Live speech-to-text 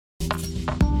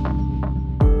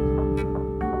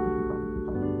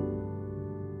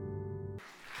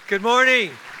Good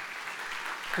morning.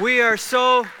 We are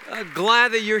so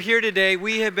glad that you're here today.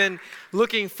 We have been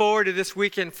looking forward to this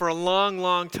weekend for a long,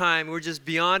 long time. We're just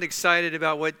beyond excited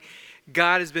about what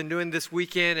God has been doing this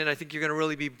weekend, and I think you're going to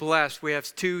really be blessed. We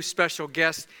have two special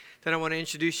guests that I want to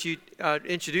introduce you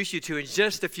to in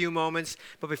just a few moments.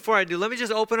 But before I do, let me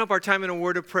just open up our time in a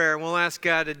word of prayer, and we'll ask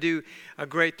God to do a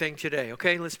great thing today.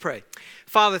 Okay, let's pray.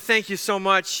 Father, thank you so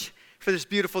much for this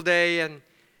beautiful day, and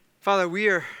Father,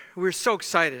 we're so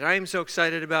excited. I am so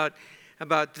excited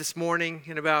about this morning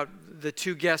and about the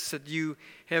two guests that you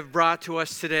have brought to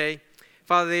us today.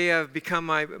 Father, they have become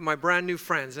my brand new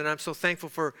friends, and I'm so thankful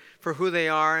for who they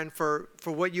are and for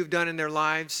what you've done in their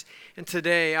lives. And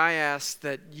today I ask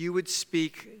that you would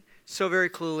speak so very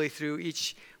clearly through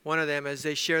each one of them as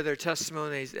they share their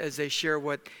testimonies, as they share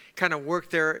what kind of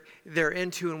work they're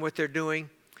into and what they're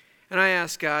doing. And I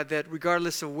ask, God, that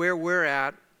regardless of where we're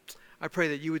at, I pray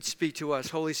that you would speak to us.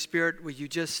 Holy Spirit, would you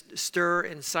just stir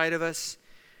inside of us?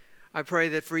 I pray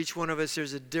that for each one of us,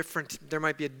 there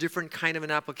might be a different kind of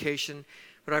an application.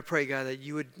 But I pray, God, that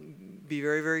you would be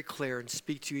very, very clear and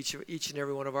speak to each and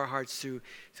every one of our hearts through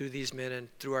these men and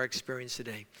through our experience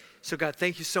today. So, God,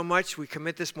 thank you so much. We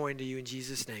commit this morning to you in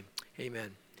Jesus' name.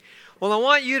 Amen. Well, I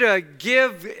want you to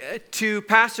give to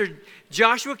Pastor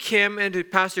Joshua Kim and to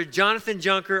Pastor Jonathan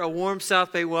Junker a warm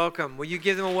South Bay welcome. Will you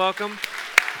give them a welcome?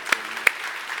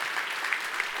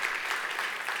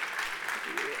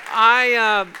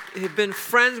 I have been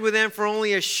friends with them for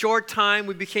only a short time.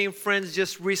 We became friends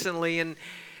just recently, and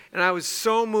I was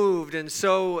so moved and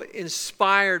so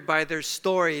inspired by their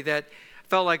story that I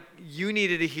felt like you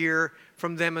needed to hear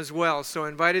from them as well. So I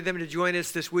invited them to join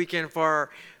us this weekend for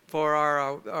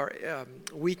our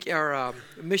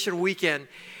mission weekend.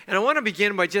 And I want to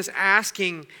begin by just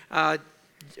asking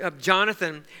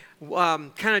Jonathan,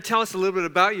 kind of tell us a little bit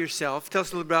about yourself. Tell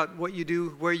us a little about what you do,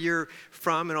 where you're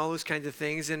from, and all those kinds of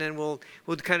things. And then we'll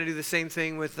kind of do the same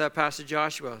thing with Pastor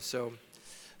Joshua. So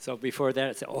before that,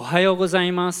 it's Ohayo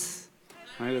gozaimasu.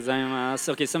 Ohayo gozaimasu.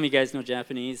 Okay, some of you guys know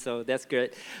Japanese, so that's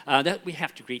good. That we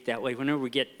have to greet that way. Whenever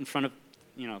we get in front of,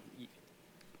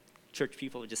 church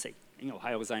people, we just say,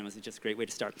 Ohayo gozaimasu is just a great way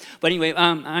to start. But anyway,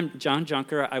 I'm John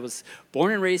Junker. I was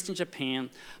born and raised in Japan.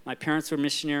 My parents were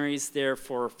missionaries there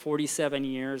for 47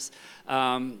 years.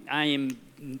 I am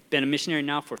been a missionary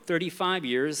now for 35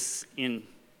 years in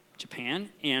Japan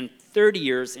and 30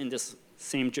 years in this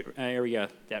same area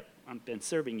that I've been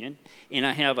serving in. And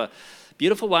I have a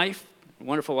beautiful wife, a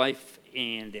wonderful wife,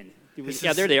 and then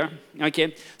there they are.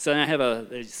 Okay, so then I have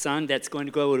a son that's going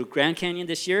to go to Grand Canyon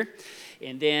this year,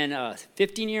 and then a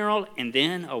 15-year-old, and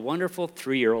then a wonderful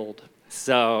 3-year-old.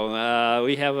 So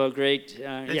we have a great,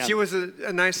 And she was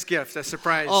a nice gift, a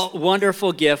surprise. Oh,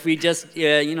 wonderful gift. We just,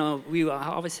 we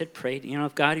always had prayed,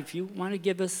 God, if you want to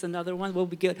give us another one, we'll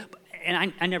be good.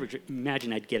 And I never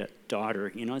imagined I'd get a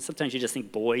daughter, And sometimes you just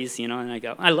think boys, and I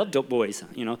go, I love boys,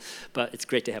 but it's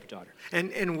great to have a daughter.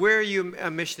 And where are you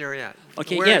a missionary at?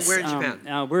 Okay, where in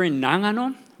Japan? We're in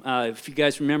Nagano. If you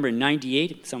guys remember, in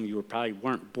 98, some of you probably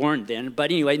weren't born then, but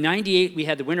anyway, 98, we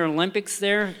had the Winter Olympics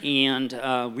there, and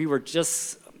we were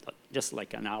just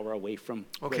like an hour away from.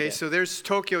 Okay, so there's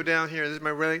Tokyo down here. This is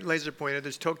my laser pointer.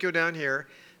 There's Tokyo down here,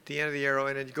 the end of the arrow,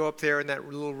 and then you go up there, and that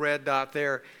little red dot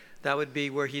there, that would be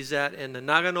where he's at in the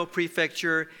Nagano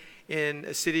Prefecture in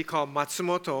a city called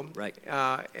Matsumoto. Right.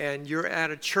 And you're at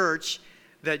a church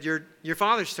that your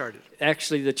father started.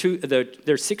 Actually,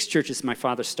 there's 6 churches my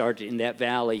father started in that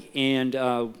valley, and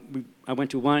I went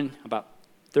to one about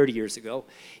 30 years ago,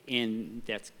 and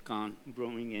that's gone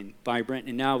growing and vibrant.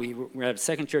 And now we're at a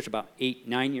second church about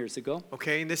 8-9 years ago.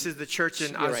 Okay, and this is the church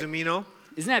in Azumino. Right.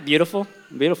 Isn't that beautiful?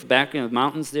 Beautiful back in the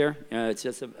mountains there. It's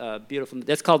just a beautiful.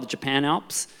 That's called the Japan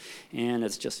Alps, and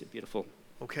it's just a beautiful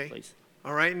place.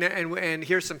 All right, and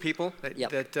here's some people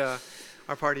that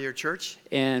are part of your church.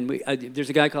 And there's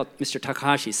a guy called Mr.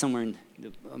 Takahashi somewhere in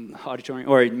the auditorium,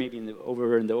 or maybe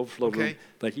over in the overflow room.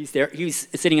 But he's there. He's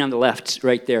sitting on the left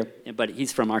right there. But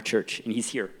he's from our church, and he's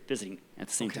here visiting at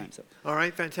the same time. So. All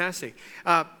right, fantastic.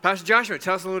 Pastor Joshua,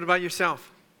 tell us a little bit about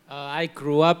yourself. I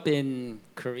grew up in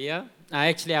Korea.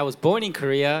 I was born in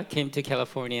Korea, came to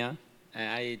California.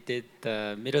 I did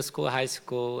middle school, high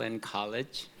school, and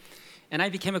college. And I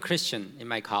became a Christian in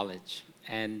my college.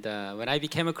 And when I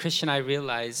became a Christian, I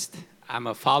realized I'm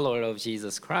a follower of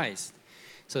Jesus Christ.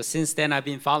 So since then, I've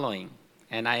been following.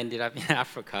 And I ended up in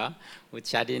Africa,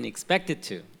 which I didn't expect it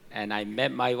to. And I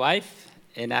met my wife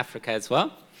in Africa as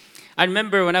well. I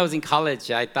remember when I was in college,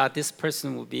 I thought this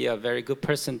person would be a very good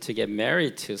person to get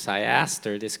married to. So I asked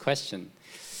her this question.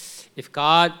 If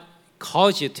God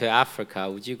calls you to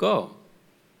Africa, would you go?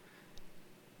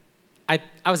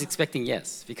 I was expecting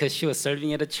yes, because she was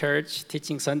serving at a church,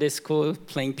 teaching Sunday school,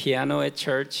 playing piano at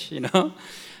church,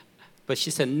 But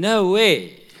she said, no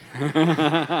way.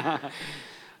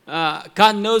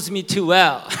 God knows me too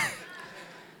well.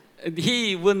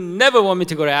 He would never want me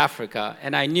to go to Africa,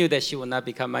 and I knew that she would not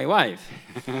become my wife.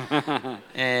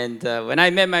 And when I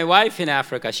met my wife in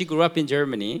Africa, she grew up in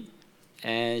Germany,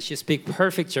 and she speaks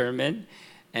perfect German.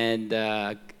 And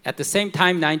at the same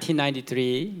time,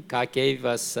 1993, God gave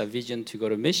us a vision to go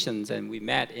to missions, and we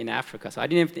met in Africa. So I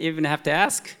didn't even have to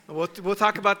ask. We'll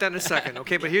talk about that in a second,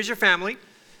 okay? But here's your family,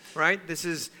 right? This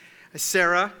is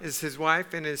Sarah, is his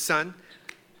wife, and his son,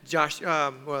 Josh.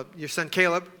 Your son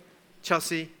Caleb,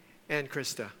 Chelsea, and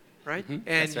Krista, right? Mm-hmm.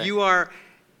 And right. you are,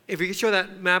 if we could show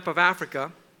that map of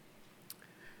Africa,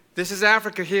 this is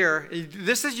Africa here.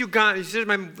 This is Uganda. Here's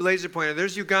my laser pointer.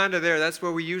 There's Uganda there. That's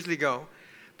where we usually go.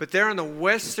 But there on the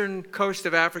western coast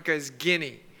of Africa is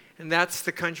Guinea. And that's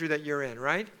the country that you're in,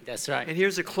 right? That's right. And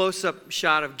here's a close-up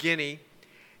shot of Guinea.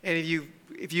 And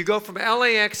if you go from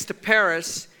LAX to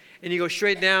Paris, and you go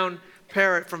straight down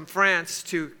from France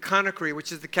to Conakry,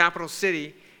 which is the capital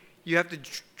city, you have to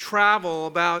travel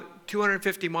about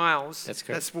 250 miles. That's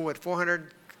correct. That's what,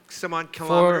 400 some odd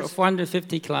kilometers?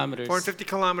 450 kilometers. 450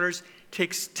 kilometers.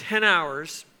 Takes 10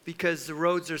 hours because the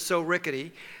roads are so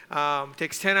rickety.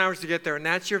 Takes 10 hours to get there, and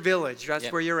that's your village. That's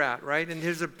Yep. where you're at, right? And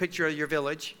here's a picture of your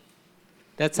village.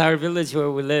 That's our village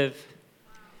where we live.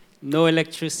 No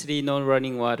electricity, no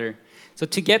running water. So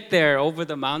to get there, over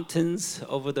the mountains,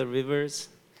 over the rivers,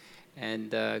 and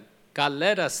God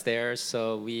led us there,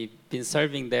 so we've been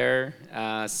serving there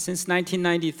since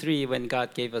 1993 when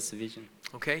God gave us a vision.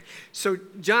 Okay. So,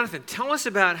 Jonathan, tell us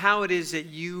about how it is that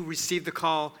you received the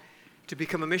call to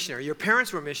become a missionary. Your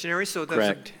parents were missionaries, so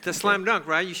that's a slam dunk,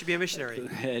 right? You should be a missionary.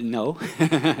 No.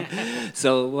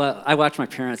 So I watched my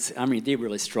parents. I mean, they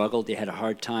really struggled. They had a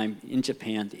hard time in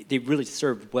Japan. They really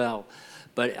served well.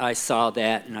 But I saw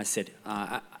that, and I said,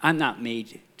 I'm not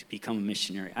made to become a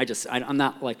missionary. I'm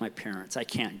not like my parents. I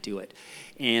can't do it.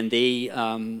 And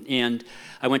and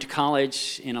I went to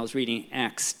college, and I was reading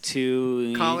Acts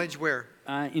 2. College where?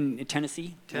 In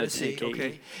Tennessee. Tennessee,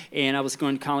 okay. And I was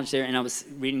going to college there, and I was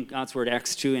reading God's Word,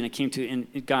 Acts 2, and I came to,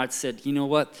 and God said, you know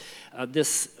what?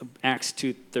 This Acts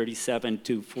 2:37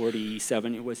 to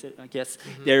 47, was it, I guess?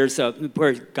 Mm-hmm. There's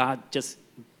where God just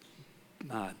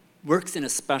works in a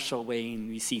special way, and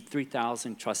we see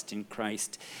 3,000 trust in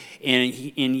Christ. And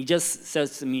he just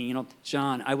says to me,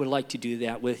 John, I would like to do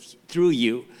that through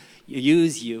you,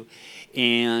 use you.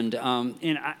 And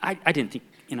I didn't think,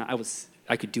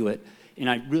 I could do it. And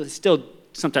I really still,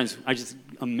 sometimes I just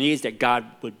amazed that God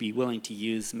would be willing to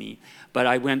use me. But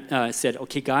I said,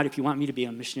 okay, God, if you want me to be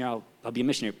a missionary, I'll be a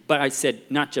missionary. But I said,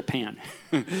 not Japan.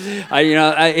 But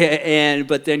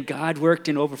then God worked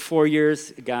in over 4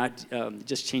 years. God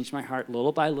just changed my heart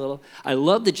little by little. I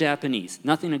love the Japanese.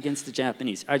 Nothing against the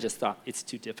Japanese. I just thought it's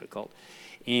too difficult.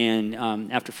 And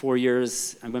after 4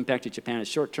 years, I went back to Japan as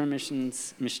short-term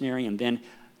missionary, and then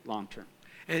long-term.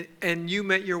 And you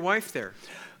met your wife there.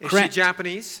 Is Correct. she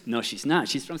Japanese? No, she's not.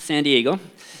 She's from San Diego.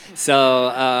 So,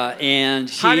 and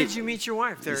she... How did you meet your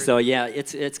wife there? So, yeah,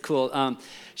 it's cool.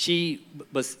 She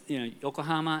was,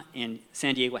 Yokohama and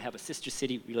San Diego have a sister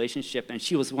city relationship, and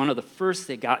she was one of the first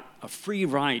that got a free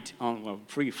ride, a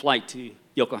free flight to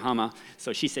Yokohama.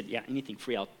 So she said, yeah, anything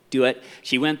free, I'll do it.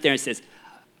 She went there and says,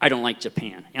 I don't like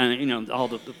Japan. And, all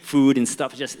the food and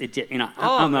stuff,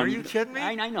 are you kidding me?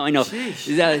 I know.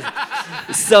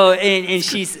 So,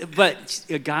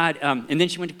 God, and then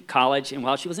she went to college, and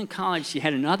while she was in college, she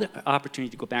had another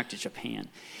opportunity to go back to Japan.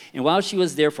 And while she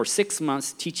was there for 6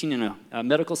 months, teaching in a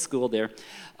medical school there,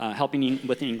 helping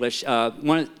with English,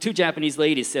 two Japanese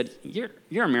ladies said,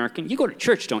 you're American, you go to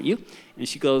church, don't you? And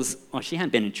she goes, well, she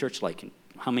hadn't been in church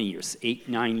how many years? 8,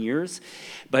 9 years.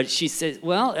 But she said,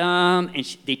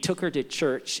 they took her to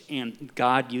church, and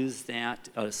God used that,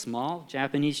 a small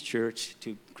Japanese church,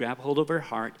 to grab hold of her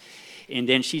heart. And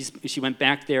then she went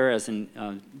back there as a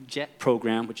JET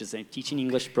program, which is a teaching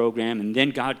English program. And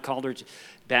then God called her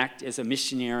back as a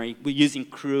missionary, using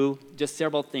crew, just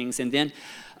several things. And then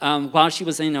while she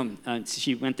was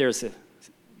she went there as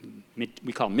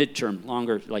we call midterm,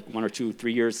 longer, like 1 or 2,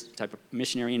 3 years type of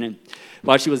missionary. And then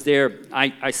while she was there,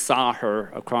 I saw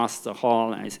her across the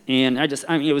hall, and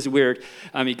it was weird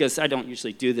because I don't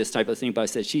usually do this type of thing, but I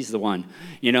said, she's the one,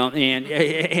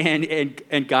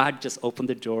 and God just opened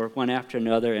the door one after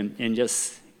another, and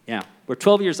just, yeah, we're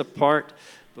 12 years apart,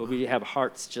 but we have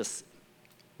hearts just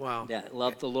wow that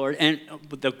love the Lord. And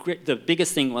the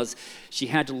biggest thing was she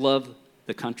had to love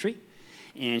the country,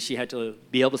 and she had to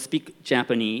be able to speak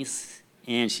Japanese,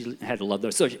 and she had to love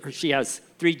those. So she has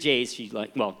 3 J's.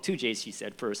 Well, 2 J's she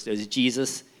said first. There's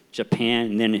Jesus,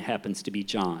 Japan, and then it happens to be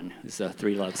John. It's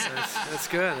 3 loves. That's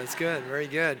good. That's good. Very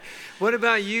good. What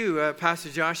about you, Pastor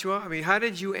Joshua? I mean, how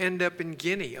did you end up in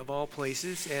Guinea, of all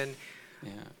places, and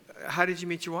how did you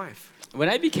meet your wife? When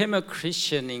I became a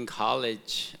Christian in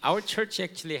college, our church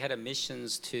actually had a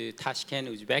missions to Tashkent,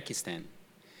 Uzbekistan.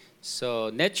 So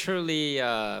naturally,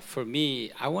 for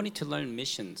me, I wanted to learn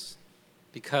missions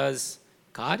because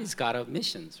God is God of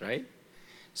missions, right?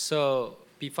 So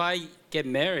before I get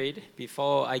married,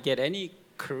 before I get any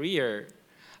career,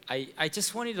 I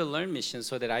just wanted to learn missions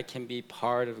so that I can be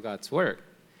part of God's work.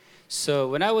 So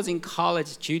when I was in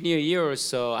college, junior year or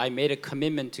so, I made a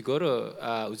commitment to go to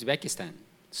Uzbekistan.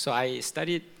 So I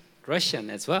studied Russian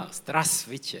as well.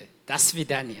 Здравствуйте, до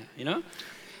свидания, you know?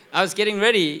 I was getting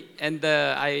ready, and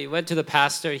I went to the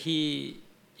pastor. He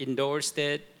endorsed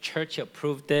it. Church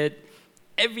approved it.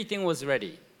 Everything was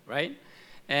ready, right?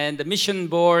 And the mission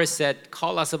board said,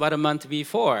 call us about a month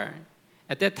before.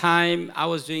 At that time, I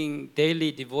was doing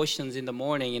daily devotions in the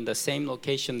morning in the same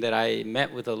location that I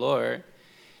met with the Lord.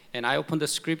 And I opened the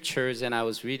scriptures and I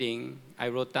was reading. I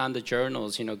wrote down the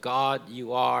journals, God,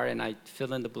 you are, and I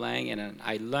fill in the blank. And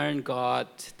I learned God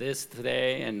this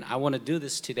today, and I want to do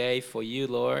this today for you,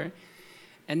 Lord.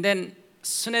 And then as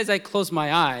soon as I closed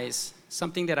my eyes,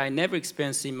 something that I never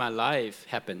experienced in my life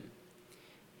happened.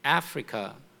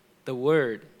 Africa, the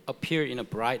word, appeared in a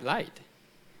bright light.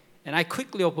 And I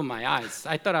quickly opened my eyes.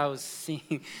 I thought I was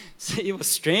seeing, it was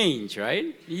strange,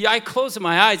 right? I closed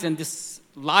my eyes and this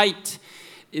light,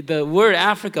 the word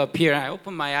Africa appeared. I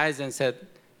opened my eyes and said,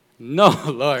 no,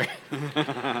 Lord.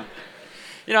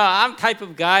 I'm type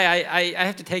of guy, I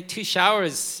have to take 2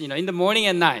 showers, in the morning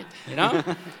and night,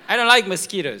 I don't like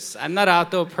mosquitoes. I'm not an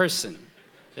outdoor person,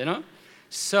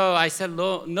 So I said,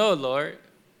 no, Lord.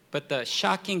 But the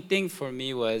shocking thing for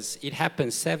me was it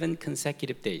happened 7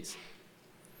 consecutive days.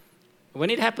 When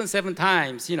it happens 7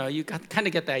 times, you kind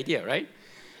of get the idea, right?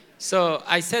 So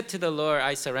I said to the Lord,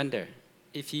 I surrender.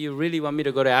 If you really want me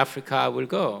to go to Africa, I will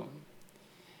go.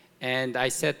 And I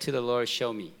said to the Lord,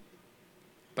 show me.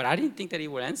 But I didn't think that he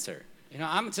would answer.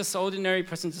 I'm just an ordinary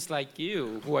person just like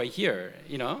you who are here,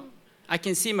 I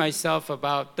can see myself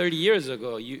about 30 years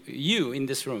ago, you in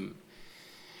this room.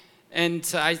 And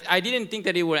I didn't think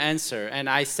that he would answer. And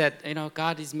I said,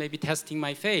 God is maybe testing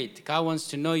my faith. God wants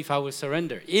to know if I will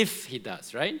surrender, if he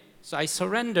does, right? So I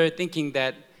surrendered thinking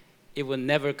that it will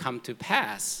never come to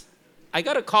pass. I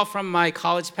got a call from my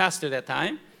college pastor that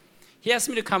time. He asked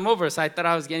me to come over, so I thought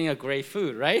I was getting a great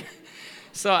food, right?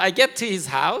 So I get to his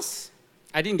house.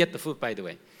 I didn't get the food, by the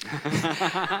way.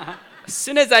 As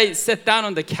soon as I sat down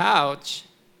on the couch,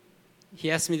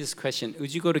 he asked me this question,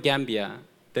 would you go to Gambia,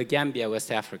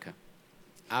 West Africa?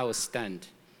 I was stunned.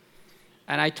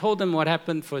 And I told him what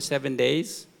happened for 7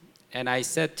 days, and I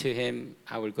said to him,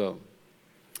 I will go.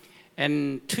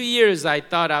 And 2 years, I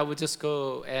thought I would just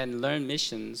go and learn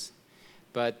missions.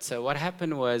 But what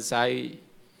happened was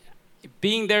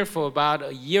being there for about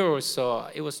a year or so,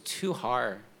 it was too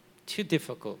hard, too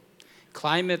difficult.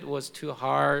 Climate was too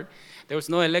hard. There was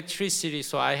no electricity,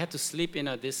 so I had to sleep in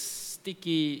this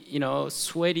sticky,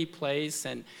 sweaty place.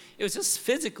 And it was just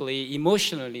physically,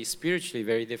 emotionally, spiritually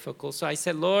very difficult. So I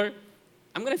said, Lord,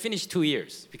 I'm going to finish 2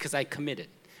 years because I committed.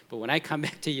 But when I come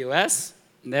back to U.S.,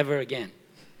 never again.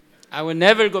 I will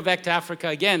never go back to Africa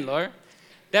again, Lord.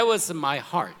 That was my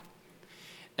heart.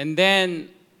 And then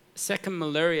second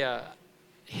malaria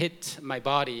hit my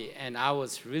body, and I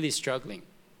was really struggling.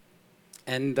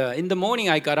 And in the morning,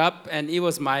 I got up, and it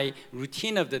was my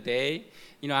routine of the day.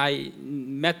 I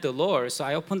met the Lord, so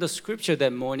I opened the scripture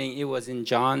that morning. It was in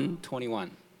John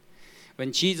 21.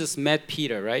 When Jesus met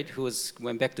Peter, right, who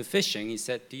went back to fishing, he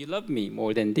said, do you love me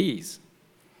more than these?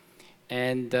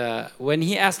 And when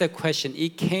he asked that question,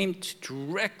 it came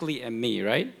directly at me,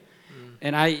 right?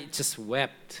 And I just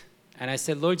wept. And I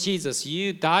said, Lord Jesus,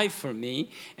 you died for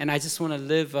me, and I just want to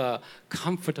live a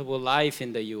comfortable life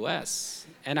in the U.S.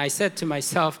 And I said to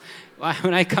myself,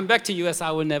 when I come back to U.S., I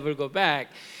will never go back.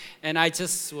 And I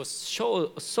just was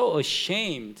so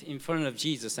ashamed in front of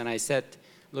Jesus. And I said,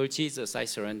 Lord Jesus, I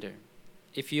surrender.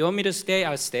 If you want me to stay,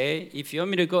 I'll stay. If you want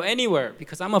me to go anywhere,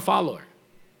 because I'm a follower,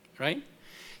 right?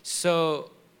 So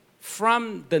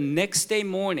from the next day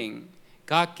morning,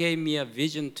 God gave me a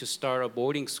vision to start a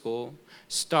boarding school,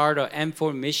 start an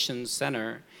M4 Mission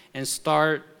Center, and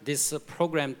start this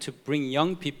program to bring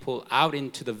young people out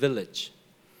into the village.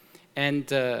 And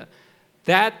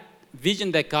that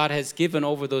vision that God has given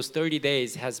over those 30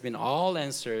 days has been all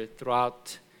answered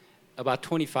throughout about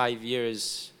 25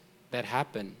 years that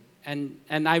happened. And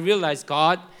I realized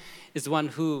God is one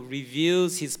who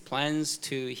reveals his plans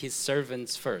to his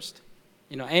servants first.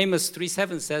 Amos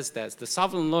 3:7 says that the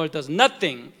sovereign Lord does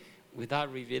nothing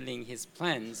without revealing his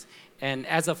plans. And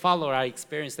as a follower, I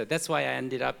experienced that. That's why I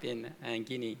ended up in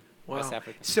Guinea, West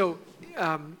Africa. So,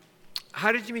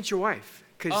 how did you meet your wife?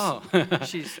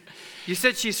 Because you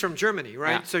said she's from Germany,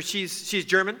 right? Yeah. So she's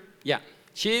German? Yeah,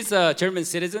 she's a German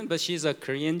citizen, but she's a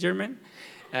Korean German.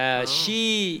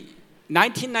 She,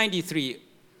 1993,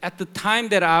 at the time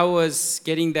that I was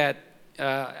getting that,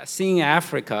 seeing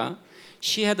Africa,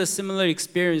 she had a similar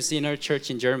experience in her church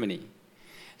in Germany.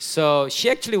 So she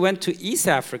actually went to East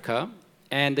Africa,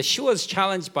 and she was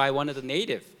challenged by one of the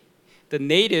native. The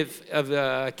native of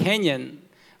Kenyan,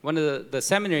 one of the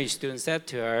seminary students said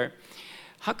to her,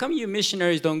 how come you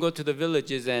missionaries don't go to the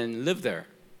villages and live there?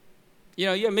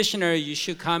 You're a missionary, you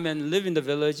should come and live in the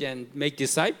village and make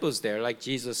disciples there, like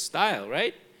Jesus style,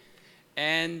 right?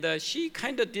 And she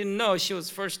kind of didn't know. She was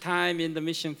first time in the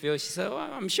mission field. She said,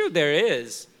 well, I'm sure there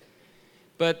is.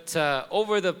 But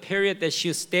over the period that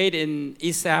she stayed in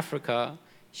East Africa,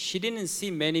 she didn't see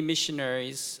many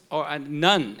missionaries, or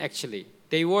none actually.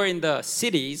 They were in the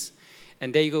cities,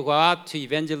 and they go out to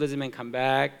evangelism and come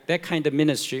back, that kind of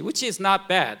ministry, which is not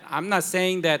bad. I'm not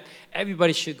saying that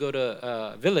everybody should go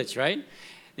to a village, right?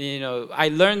 I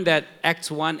learned that Acts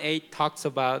 1:8 talks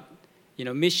about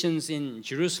missions in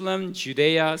Jerusalem,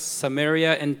 Judea,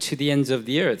 Samaria, and to the ends of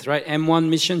the earth, right? M1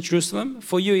 mission, Jerusalem.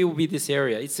 For you, it will be this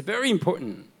area. It's very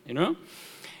important,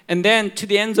 And then to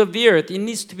the ends of the earth, it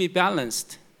needs to be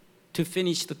balanced to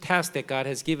finish the task that God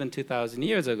has given 2,000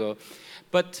 years ago.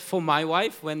 But for my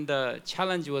wife, when the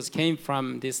challenge came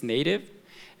from this native,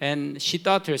 and she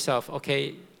thought to herself,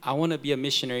 okay, I want to be a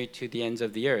missionary to the ends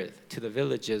of the earth, to the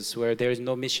villages where there is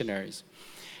no missionaries.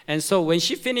 And so when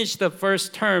she finished the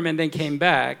first term and then came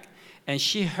back, and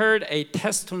she heard a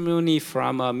testimony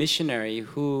from a missionary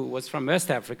who was from West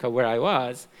Africa, where I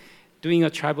was, doing a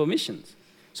tribal missions.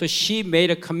 So she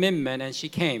made a commitment and she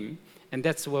came, and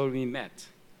that's where we met.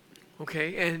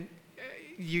 Okay, and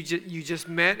you just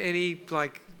met any,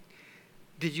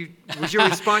 was your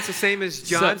response the same as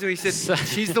John's when he said,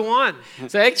 she's the one?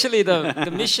 So actually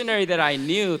the missionary that I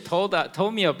knew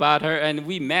told me about her, and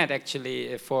we met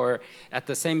actually at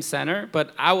the same center,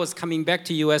 but I was coming back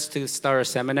to US to start a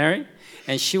seminary,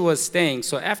 and she was staying.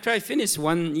 So after I finished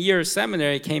 1 year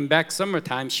seminary, came back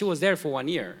summertime, she was there for 1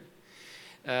 year.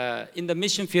 In the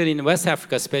mission field in West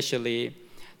Africa especially,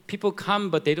 people come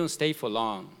but they don't stay for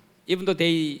long. Even though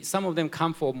some of them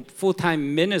come for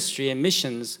full-time ministry and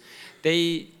missions,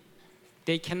 they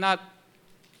cannot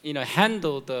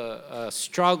handle the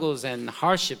struggles and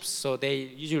hardships, so they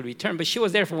usually return. But she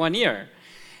was there for 1 year.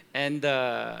 And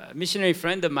a missionary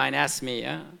friend of mine asked me,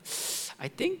 I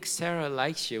think Sarah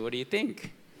likes you. What do you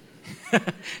think?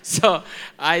 So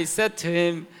I said to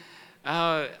him,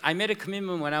 I made a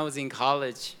commitment when I was in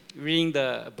college, reading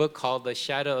the book called The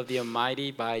Shadow of the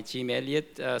Almighty by Jim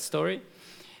Elliot story.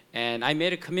 And I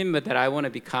made a commitment that I want to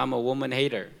become a woman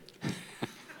hater.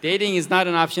 Dating is not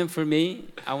an option for me.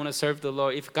 I want to serve the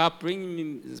Lord. If God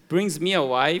brings me a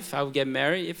wife, I will get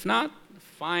married. If not,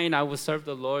 fine, I will serve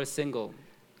the Lord single.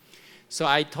 So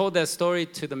I told that story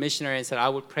to the missionary and said I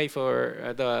would pray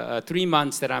for the 3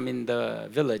 months that I'm in the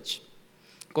village.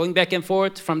 Going back and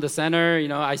forth from the center,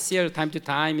 I see her time to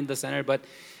time in the center, but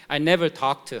I never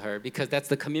talked to her because that's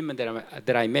the commitment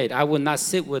that I made. I would not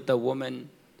sit with a woman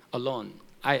alone.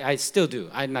 I still do.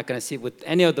 I'm not going to sit with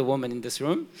any other woman in this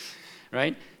room,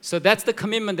 right? So that's the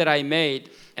commitment that I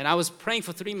made, and I was praying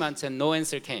for 3 months, and no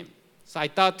answer came. So I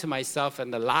thought to myself,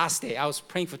 on the last day, I was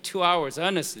praying for 2 hours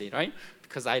earnestly, right?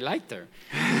 Because I liked her.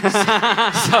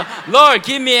 So, Lord,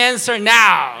 give me answer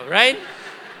now, right?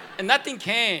 And nothing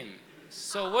came.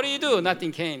 So what do?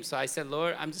 Nothing came. So I said,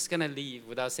 Lord, I'm just going to leave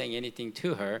without saying anything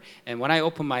to her. And when I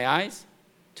opened my eyes,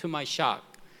 to my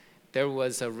shock, there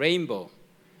was a rainbow.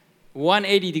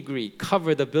 180 degree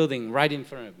covered the building right in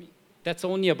front of me. That's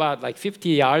only about 50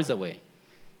 yards away.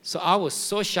 So I was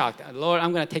so shocked. Lord,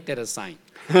 I'm going to take that as a sign.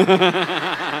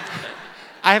 I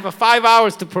have 5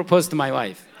 hours to propose to my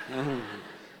wife.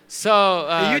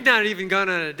 So you've not even gone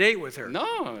on a date with her.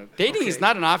 No, dating is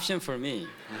not an option for me.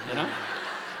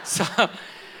 So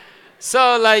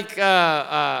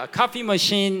coffee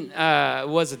machine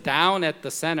was down at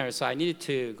the center, so I needed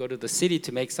to go to the city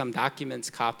to make some documents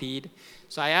copied.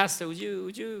 So I asked her, would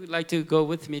you like to go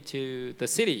with me to the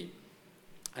city?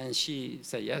 And she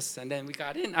said yes, and then we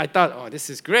got in. I thought, oh, this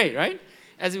is great, right?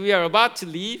 As we are about to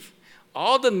leave,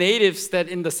 all the natives that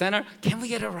in the center, can we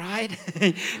get a ride?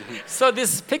 So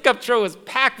this pickup truck was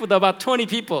packed with about 20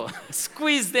 people,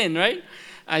 squeezed in, right?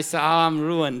 I said, oh, I'm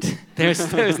ruined.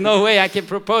 There's no way I can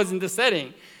propose in this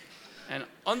setting. And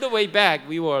On the way back,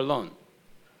 we were alone.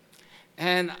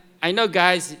 And I know,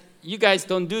 guys, you guys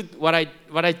don't do what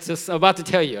I just about to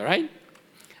tell you, right?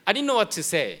 I didn't know what to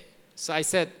say. So I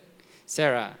said,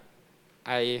 Sarah,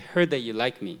 I heard that you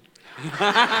like me.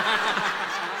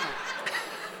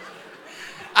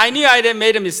 I knew I had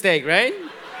made a mistake, right?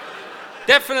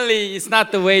 Definitely, it's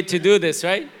not the way to do this,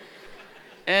 right?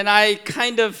 And I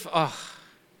kind of,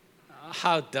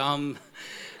 how dumb,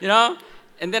 you know?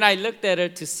 And then I looked at her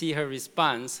to see her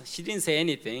response. She didn't say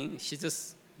anything. She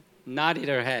just nodded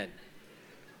her head.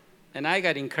 And I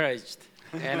got encouraged.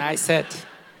 And I said,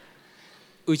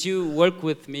 would you work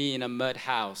with me in a mud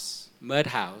house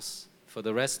for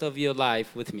the rest of your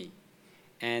life with me?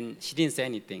 And she didn't say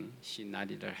anything. She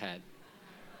nodded her head.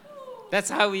 That's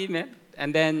how we met.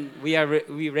 And then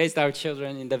we raised our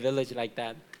children in the village like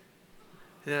that.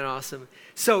 Isn't that awesome?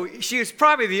 So she was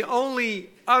probably the only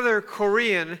other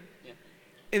Korean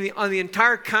on the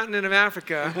entire continent of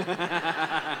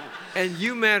Africa. And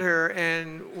you met her,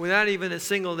 and without even a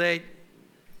single day,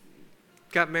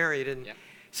 got married. And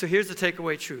so here's the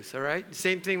takeaway truth, all right?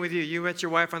 Same thing with you. You met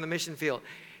your wife on the mission field.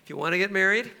 If you want to get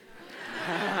married,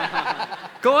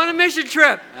 go on a mission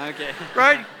trip. Okay.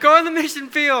 Right? Go on the mission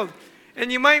field. And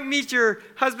you might meet your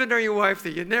husband or your wife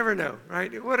there. You never know,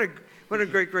 right? What a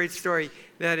great story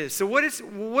that is. So what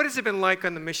has it been like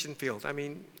on the mission field? I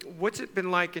mean, what's it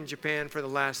been like in Japan for the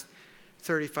last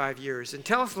 35 years? And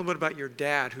tell us a little bit about your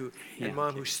dad and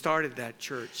mom who started that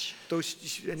church.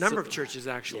 A number of churches,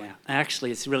 actually. Yeah,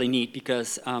 actually, it's really neat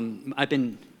because I've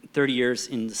been 30 years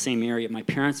in the same area. My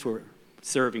parents were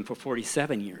serving for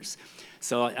 47 years.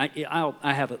 So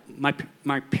I have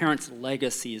my parents'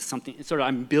 legacy is something, sort of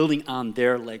I'm building on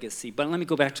their legacy. But let me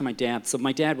go back to my dad. So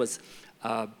my dad was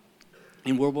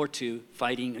in World War II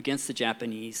fighting against the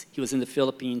Japanese. He was in the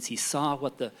Philippines. He saw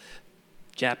what the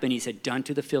Japanese had done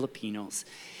to the Filipinos,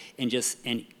 and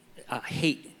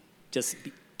hate just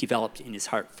developed in his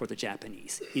heart for the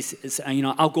Japanese. He says,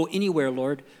 I'll go anywhere,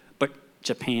 Lord, but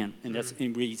Japan. And that's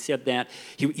and he said that.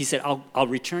 He said, I'll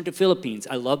return to Philippines.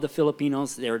 I love the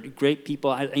Filipinos. They're great people.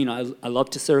 I love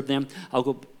to serve them. I'll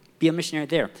go be a missionary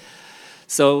there.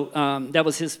 So that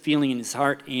was his feeling in his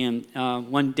heart. And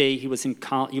one day he went to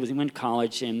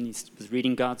college and he was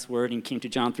reading God's word and came to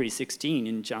John 3:16.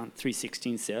 And John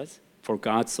 3:16 says, "For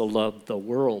God so loved the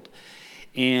world."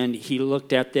 And he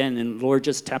looked at that, and the Lord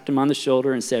just tapped him on the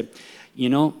shoulder and said,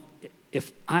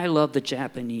 if I love the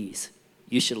Japanese,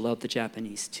 you should love the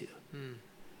Japanese too.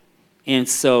 And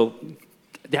so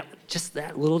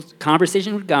that little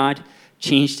conversation with God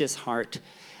changed his heart.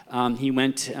 He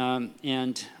went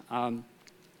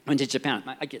went to Japan.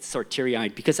 I get sort of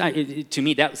teary-eyed because to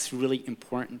me that was really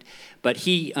important. But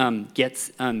he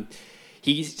makes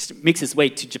his way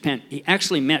to Japan. He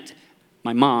actually met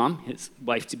my mom, his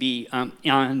wife-to-be,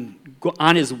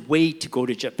 on his way to go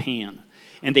to Japan.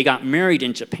 And they got married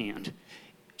in Japan,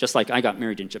 just like I got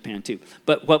married in Japan too.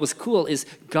 But what was cool is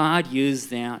God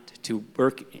used that to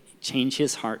change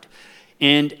his heart.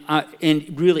 And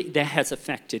really that has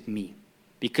affected me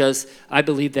because I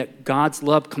believe that God's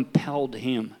love compelled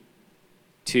him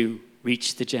to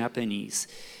reach the Japanese.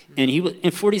 And he was in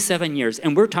 47 years,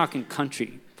 and we're talking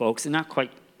country, folks, and not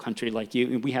quite country like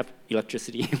you. We have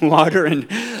electricity and water and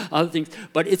other things,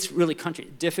 but it's really country,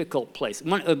 difficult place.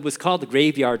 It was called the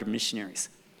graveyard of missionaries.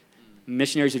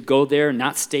 Missionaries would go there and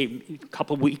not stay a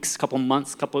couple weeks, couple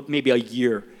months, maybe a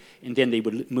year, and then they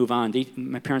would move on.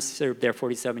 My parents served there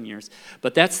 47 years.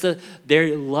 But that's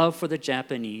their love for the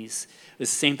Japanese is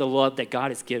the same the love that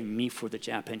God has given me for the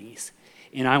Japanese.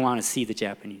 And I want to see the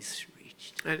Japanese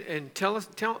reached. And tell us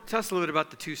a little bit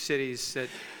about the two cities that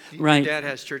right. your dad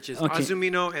has churches, okay.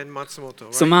 Azumino and Matsumoto,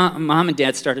 right? So mom and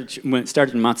dad started in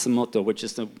Matsumoto, which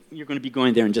is you're going to be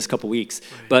going there in just a couple weeks.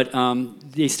 Right.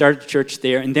 But they started church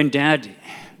there, and then dad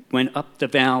went up the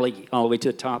valley all the way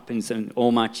to the top in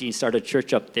Omachi, started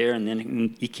church up there, and then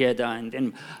in Ikeda, and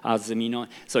then Azumino.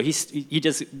 So he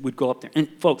just would go up there. And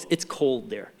folks, it's cold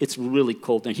there. It's really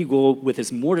cold there. He'd go with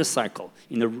his motorcycle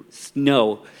in the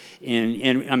snow,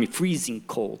 and I mean freezing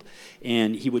cold,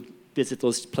 and he would visit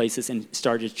those places and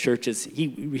started churches.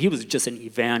 He was just an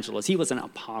evangelist. He was an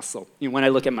apostle. When I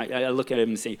look at him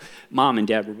and say, Mom and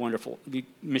Dad were wonderful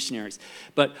missionaries.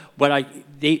 But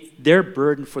their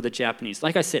burden for the Japanese,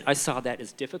 like I said, I saw that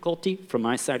as difficulty from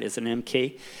my side as an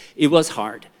MK. It was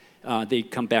hard. They'd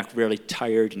come back really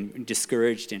tired and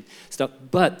discouraged and stuff.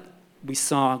 But we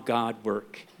saw God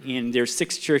work. And there's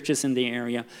 6 churches in the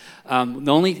area.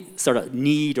 The only sort of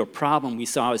need or problem we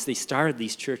saw is they started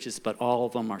these churches, but all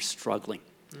of them are struggling.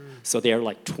 So there are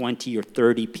like 20 or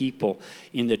 30 people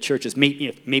in the churches,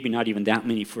 maybe not even that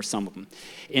many for some of them.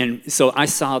 And so I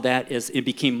saw that as it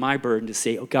became my burden to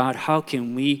say, oh God, how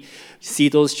can we see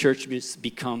those churches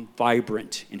become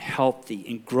vibrant and healthy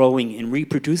and growing and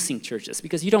reproducing churches?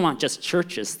 Because you don't want just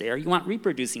churches there, you want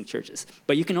reproducing churches.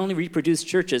 But you can only reproduce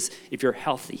churches if you're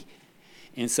healthy.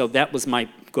 And so that was my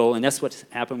goal, and that's what's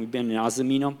happened. We've been in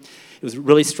Azumino. It was a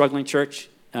really struggling church.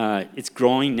 It's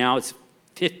growing now. It's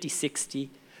 50,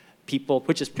 60 people,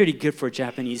 which is pretty good for a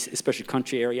Japanese, especially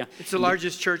country area. It's the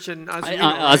largest church in Azumino, right?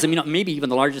 Azumino, maybe even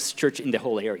the largest church in the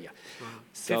whole area. Wow.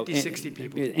 So, 50, 60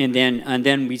 people. And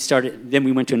then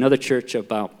we went to another church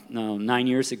about 9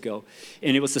 years ago,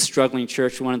 and it was a struggling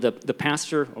church. One of the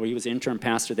pastor, or he was an interim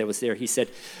pastor that was there, he said,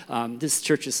 this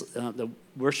church is, the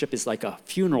worship is like a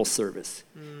funeral service.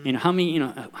 And how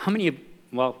many,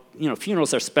 well,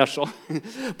 funerals are special,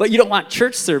 but you don't want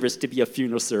church service to be a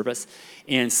funeral service.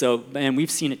 And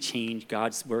we've seen it change.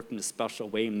 God's worked in a special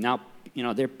way. And now,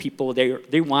 there are people,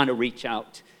 they want to reach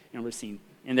out, and we're seeing.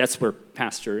 And that's where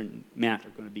Pastor and Matt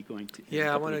are going to be going to.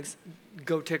 Yeah, I want to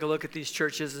go take a look at these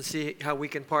churches and see how we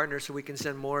can partner so we can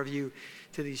send more of you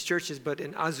to these churches. But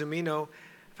in Azumino,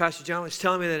 Pastor John was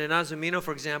telling me that in Azumino,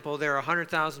 for example, there are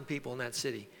 100,000 people in that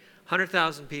city.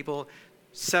 100,000 people,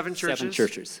 7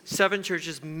 churches. 7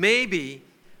 churches, maybe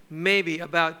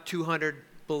about 200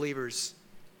 believers.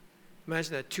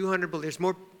 Imagine that, 200 believers. There's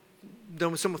more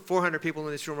than some 400 people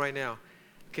in this room right now.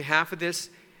 Okay, half of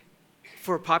this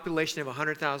for a population of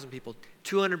 100,000 people.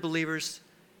 200 believers,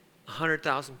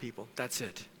 100,000 people. That's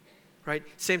it. Right?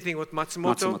 Same thing with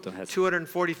Matsumoto.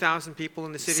 240,000 people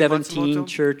in the city of Matsumoto. 17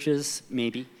 churches,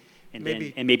 maybe. And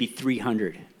maybe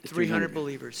 300. 300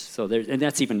 believers. So and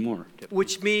that's even more.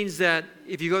 Which means that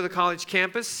if you go to the college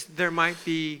campus, there might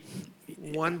be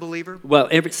one believer? Well,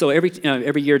 every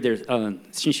year,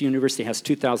 Shinshu University has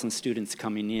 2,000 students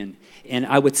coming in. And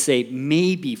I would say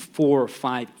maybe 4 or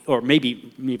 5, or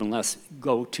maybe even less,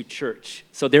 go to church.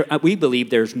 So we believe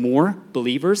there's more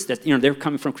believers that, they're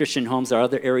coming from Christian homes or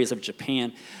other areas of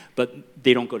Japan, but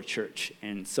they don't go to church.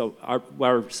 And so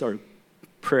our sort of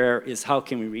prayer is, how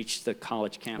can we reach the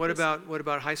college campus? What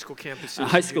about high school campuses?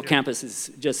 High school campus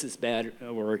is just as bad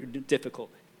or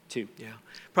difficult, too. Yeah.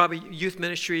 Probably youth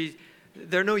ministry.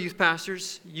 There are no youth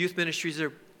pastors. Youth ministries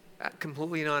are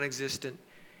completely non-existent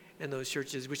in those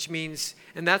churches, which means,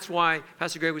 and that's why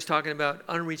Pastor Greg was talking about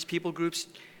unreached people groups.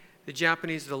 The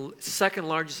Japanese are the second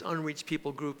largest unreached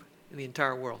people group in the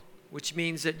entire world, which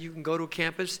means that you can go to a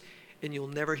campus and you'll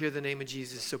never hear the name of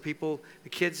Jesus. So people, the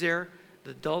kids there,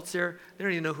 the adults there, they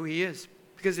don't even know who he is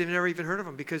because they've never even heard of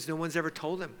him because no one's ever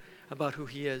told them about who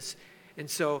he is. And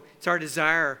so it's our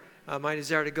desire, my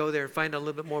desire to go there and find out a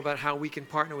little bit more about how we can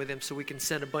partner with him so we can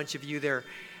send a bunch of you there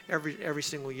every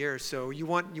single year. So you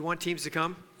want teams to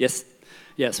come? Yes,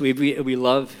 we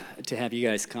love to have you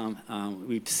guys come.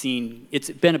 We've seen, it's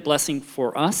been a blessing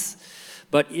for us,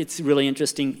 but it's really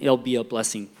interesting. It'll be a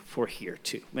blessing for here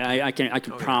too. I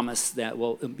can promise that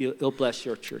it'll bless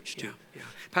your church too. Yeah.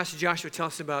 Pastor Joshua, tell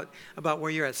us about where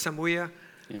you're at, Sambuya,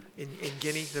 in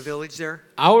Guinea, the village there.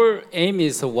 Our aim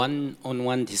is a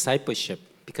one-on-one discipleship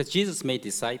because Jesus made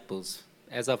disciples.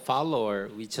 As a follower,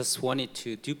 we just wanted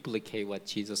to duplicate what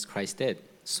Jesus Christ did.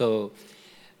 So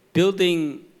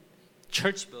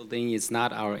church building is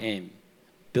not our aim.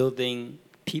 Building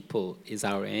people is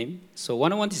our aim. So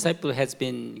one-on-one disciple has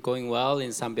been going well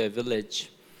in Sambuya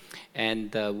village.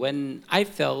 And when I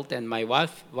felt and my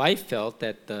wife felt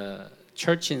that the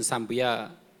church in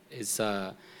Sambuya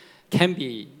can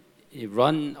be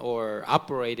run or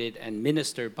operated and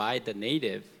ministered by the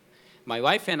native, my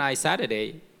wife and I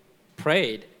Saturday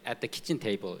prayed at the kitchen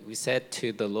table. We said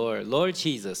to the Lord, Lord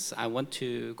Jesus, I want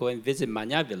to go and visit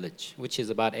Manya village, which is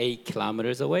about 8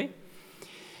 kilometers away.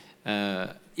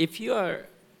 If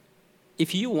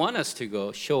you want us to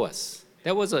go, show us.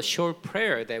 That was a short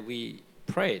prayer that we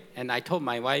prayed. And I told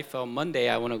my wife on Monday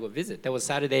I want to go visit. That was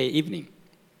Saturday evening.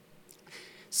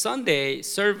 Sunday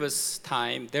service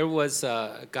time, there was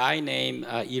a guy named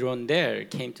Iron there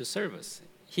came to service.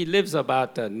 He lives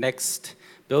about the next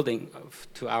building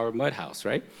to our mud house,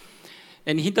 right?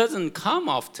 And he doesn't come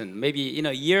often, maybe in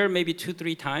a year, maybe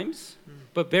 2-3 times,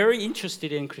 but very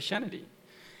interested in Christianity.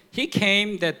 He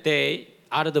came that day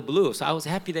out of the blue, so I was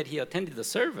happy that he attended the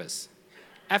service.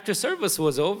 After service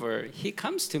was over, he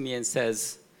comes to me and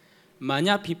says,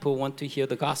 Manya people want to hear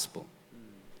the gospel.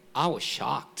 I was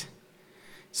shocked.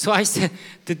 So I said,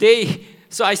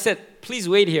 please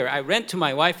wait here. I ran to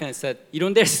my wife and I said,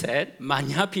 Ironde said,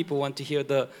 Manya people want to hear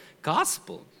the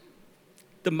gospel.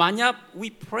 The Manya we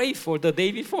prayed for the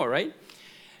day before, right?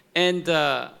 And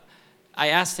I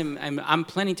asked him, I'm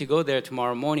planning to go there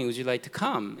tomorrow morning. Would you like to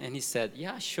come? And he said,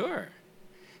 yeah, sure.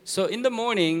 So in the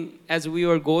morning, as we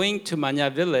were going to Manya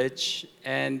village,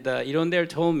 and Iron there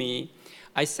told me,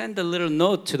 I sent a little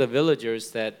note to the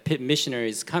villagers that missionary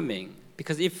is coming.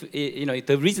 Because if,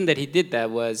 the reason that he did that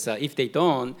was if they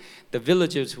don't, the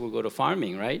villagers will go to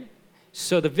farming, right?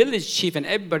 So the village chief and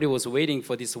everybody was waiting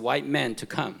for this white man to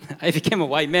come. I became a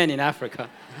white man in Africa.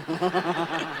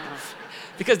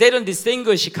 Because they don't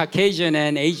distinguish Caucasian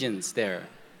and Asians there.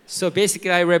 So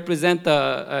basically I represent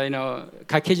the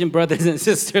Caucasian brothers and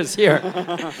sisters here.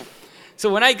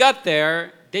 So when I got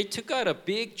there, they took out a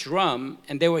big drum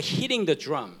and they were hitting the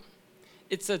drum.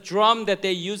 It's a drum that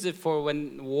they use it for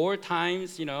when war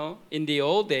times, in the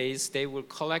old days, they would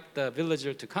collect the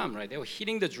villager to come, right? They were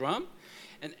hitting the drum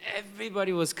and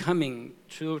everybody was coming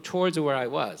towards where I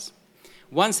was.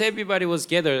 Once everybody was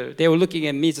gathered, they were looking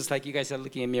at me just like you guys are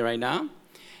looking at me right now.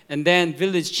 And then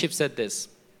village chief said this,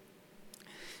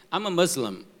 I'm a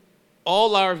Muslim.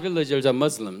 All our villagers are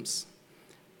Muslims.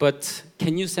 But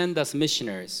can you send us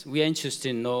missionaries? We are interested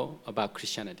to know about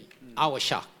Christianity. I was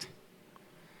shocked.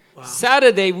 Wow.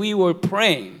 Saturday, we were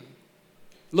praying.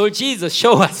 Lord Jesus,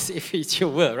 show us if it's your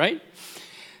will, right?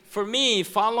 For me,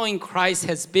 following Christ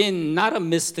has been not a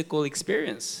mystical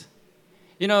experience.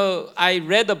 I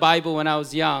read the Bible when I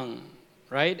was young,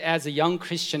 right? As a young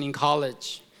Christian in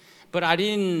college. But I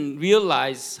didn't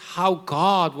realize how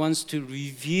God wants to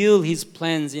reveal his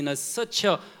plans in such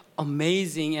an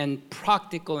amazing and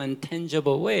practical and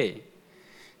tangible way.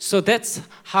 So that's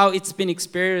how it's been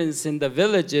experienced in the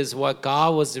villages, what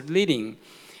God was leading.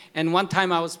 And one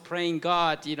time I was praying,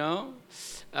 God,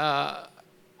 I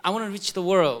want to reach the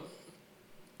world.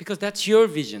 Because that's your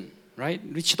vision, right?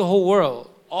 Reach the whole world,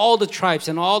 all the tribes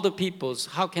and all the peoples.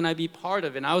 How can I be part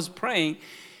of it? And I was praying.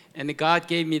 And God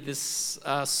gave me this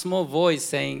small voice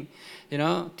saying,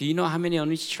 do you know how many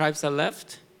unreached tribes are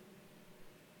left?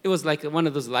 It was like one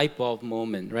of those light bulb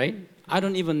moments, right? I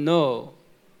don't even know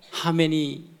how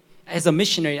many, as a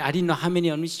missionary, I didn't know how many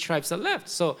unreached tribes are left.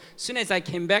 So as soon as I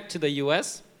came back to the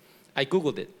US, I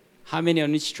Googled it. How many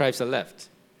unreached tribes are left?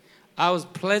 I was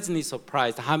pleasantly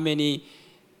surprised how many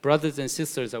brothers and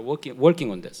sisters are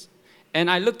working on this. And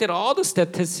I looked at all the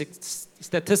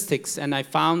statistics, and I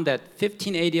found that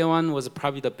 1581 was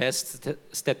probably the best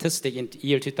statistic in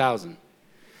year 2000.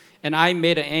 And I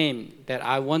made an aim that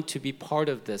I want to be part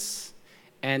of this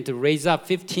and to raise up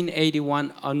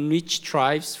 1581 unreached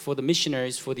tribes for the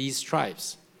missionaries for these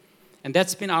tribes. And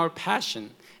that's been our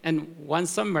passion. And one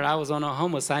summer, I was on a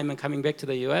home assignment coming back to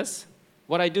the U.S.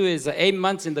 What I do is 8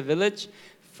 months in the village,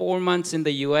 4 months in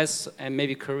the U.S. and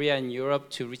maybe Korea and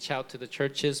Europe to reach out to the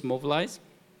churches, mobilize.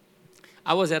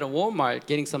 I was at a Walmart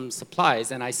getting some supplies,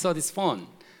 and I saw this phone,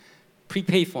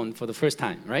 prepaid phone for the first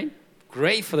time, right?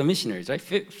 Great for the missionaries, right?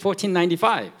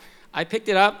 $14.95. I picked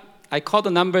it up. I called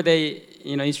the number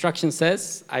instruction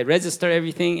says. I register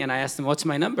everything, and I asked him, what's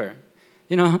my number?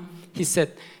 He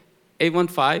said,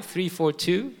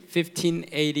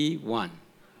 815-342-1581.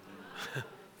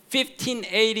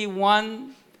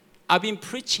 1581. I've been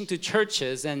preaching to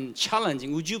churches and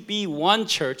challenging, would you be one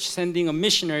church sending a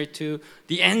missionary to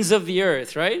the ends of the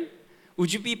earth, right?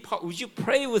 Would you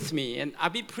pray with me? And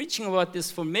I've been preaching about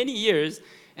this for many years,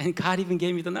 and God even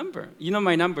gave me the number. You know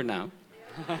my number now.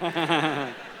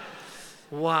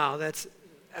 Wow, that's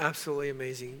absolutely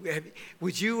amazing.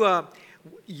 Would you,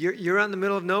 you're out in the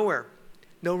middle of nowhere.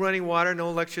 No running water, no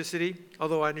electricity,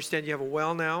 although I understand you have a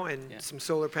well now and some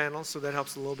solar panels, so that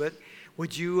helps a little bit.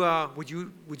 Would you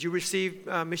receive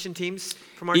mission teams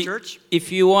from our church?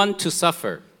 If you want to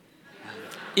suffer,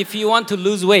 if you want to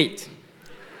lose weight,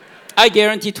 I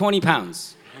guarantee 20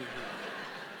 pounds.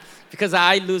 Because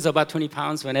I lose about 20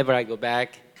 pounds whenever I go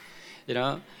back,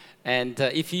 And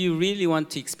if you really want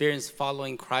to experience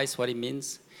following Christ, what it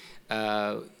means,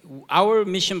 our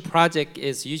mission project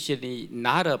is usually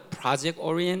not a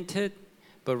project-oriented,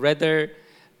 but rather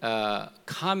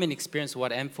come and experience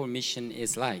what M4 mission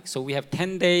is like. So we have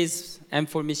 10 days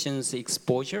M4 missions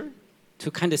exposure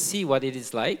to kind of see what it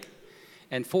is like.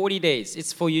 And 40 days,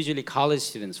 it's for usually college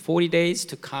students, 40 days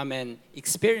to come and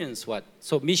experience what.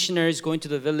 So missionaries going to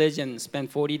the village and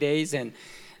spend 40 days and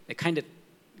kind of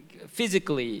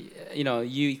physically,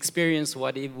 you experience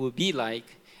what it will be like.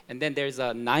 And then there's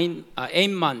 8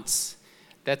 months.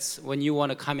 That's when you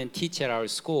want to come and teach at our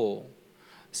school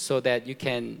so that you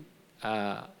can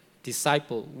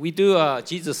disciple. We do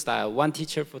Jesus style, one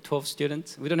teacher for 12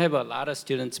 students. We don't have a lot of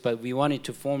students, but we wanted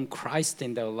to form Christ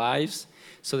in their lives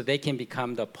so that they can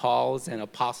become the Pauls and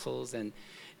apostles and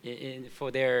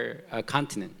for their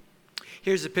continent.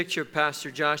 Here's a picture of Pastor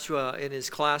Joshua in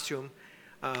his classroom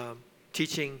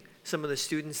teaching some of the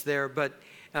students there. But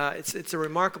it's a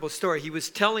remarkable story. He was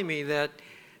telling me that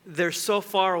they're so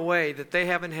far away that they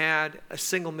haven't had a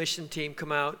single mission team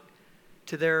come out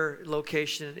to their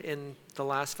location in the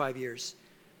last 5 years,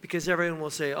 because everyone will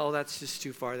say, oh, that's just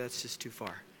too far, that's just too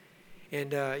far.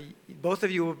 And both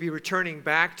of you will be returning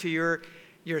back to your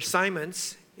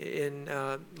assignments in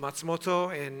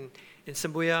Matsumoto and in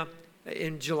Sambuya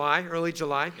in July, early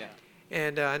July. Yeah.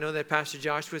 And I know that Pastor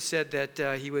Joshua said that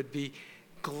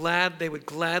they would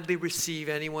gladly receive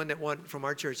anyone from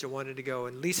our church that wanted to go.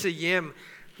 And Lisa Yim,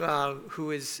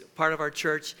 who is part of our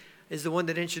church, is the one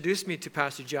that introduced me to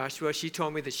Pastor Joshua. She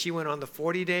told me that she went on the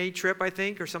 40-day trip, I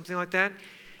think, or something like that.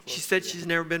 She said she's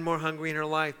never been more hungry in her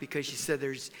life, because she said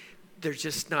there's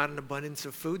just not an abundance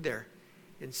of food there.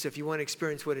 And so if you want to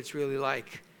experience what it's really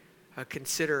like,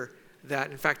 consider that.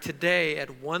 In fact, today at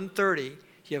 1:30,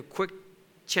 you have a quick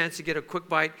chance to get a quick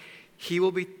bite. He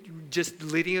will be just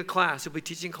leading a class. He'll be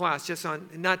teaching a class,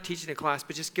 not teaching a class,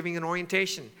 but just giving an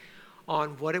orientation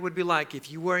on what it would be like if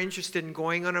you were interested in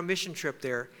going on a mission trip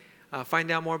there.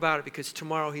 Find out more about it, because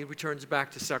tomorrow he returns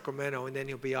back to Sacramento, and then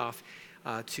he'll be off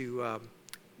to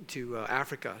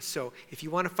Africa. So if you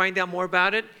want to find out more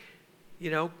about it,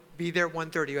 be there at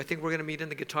 1:30. I think we're going to meet in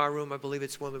the guitar room. I believe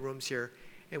it's one of the rooms here,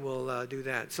 and we'll do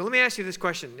that. So let me ask you this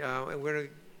question, and we're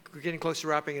getting close to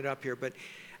wrapping it up here, but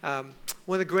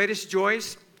one of the greatest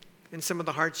joys and some of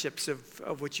the hardships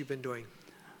of what you've been doing.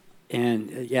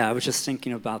 And I was just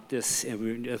thinking about this, and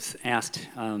we just asked,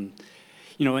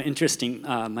 interesting,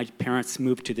 my parents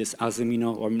moved to this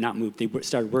Azumino, or not moved, they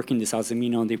started working this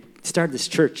Azumino, and they started this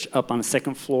church up on the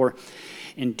second floor,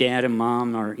 and Dad and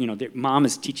Mom are, their mom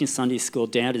is teaching Sunday school,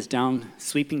 Dad is down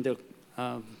sweeping the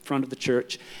front of the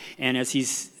church, and as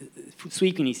he's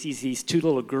sweeping, he sees these two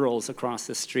little girls across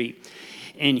the street,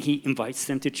 and he invites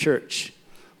them to church.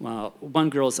 Well, one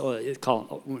girl's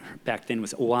called, back then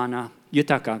was Oana,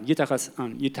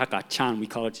 Yutaka-chan, we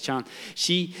call it Chan.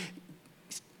 She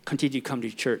continued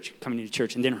coming to church,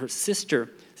 and then her sister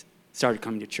started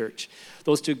coming to church.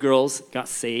 Those two girls got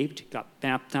saved, got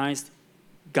baptized.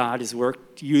 God has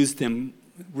worked, used them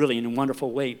really in a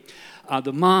wonderful way.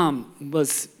 The mom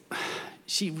was,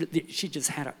 she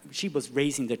was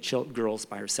raising the girls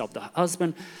by herself. The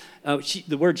husband,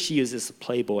 the word she uses is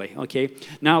playboy, okay?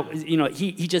 Now,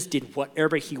 he just did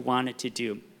whatever he wanted to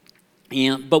do.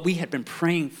 But we had been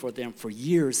praying for them for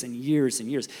years and years and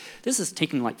years. This is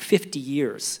taking like 50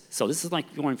 years. So this is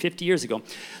like going 50 years ago.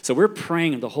 So we're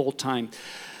praying the whole time.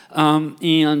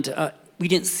 And we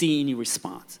didn't see any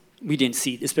response. We didn't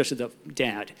see, especially the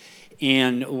dad.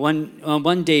 And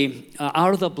one day,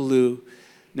 out of the blue,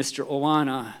 Mr.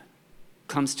 Owana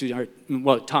comes to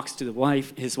talks to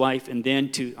his wife, and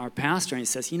then to our pastor, and he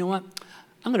says, you know what?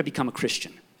 I'm going to become a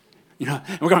Christian. And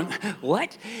we're going,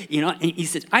 what? And he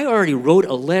said, I already wrote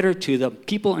a letter to the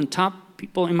top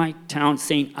people in my town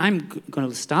saying, I'm going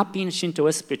to stop being a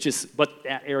Shintoist, which is what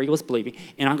that area was believing,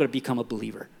 and I'm going to become a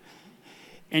believer.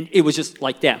 And it was just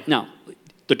like that. Now,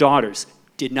 the daughters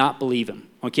did not believe him.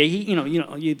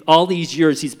 Okay, all these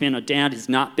years he's been a dad, has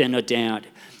not been a dad.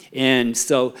 And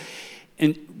so,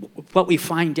 and what we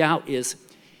find out is,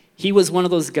 he was one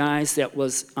of those guys that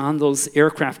was on those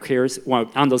aircraft carriers, or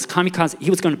on those kamikaze. He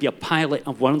was going to be a pilot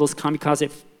of one of those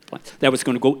kamikaze that was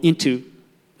going to go into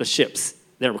the ships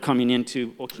that were coming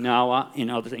into Okinawa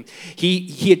and other things.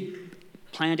 He had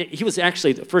planned it. He was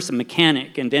actually first a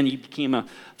mechanic, and then he became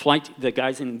the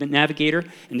guy's in the navigator,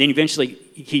 and then eventually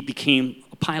he became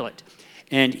a pilot.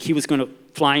 And he was going to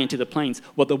fly into the planes.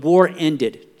 Well, the war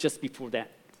ended just before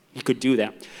that. He could do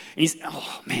that. And he's,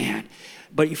 oh, man.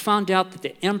 But he found out that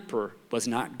the emperor was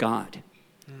not God.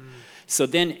 So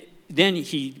then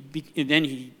he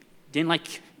didn't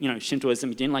like Shintoism.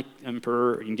 He didn't like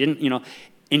emperor. He didn't and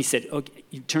he said, okay,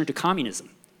 you turn to communism.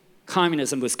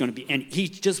 Communism was going to be, and he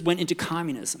just went into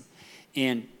communism,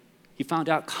 and he found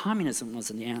out communism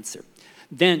wasn't the answer.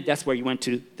 Then that's where he went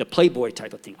to the playboy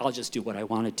type of thing. I'll just do what I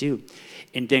want to do,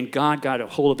 and then God got a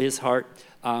hold of his heart.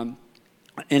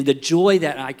 And the joy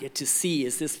that I get to see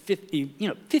is this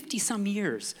 50-some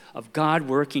years of God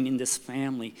working in this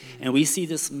family. And we see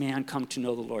this man come to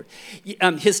know the Lord.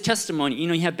 His testimony,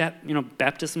 you have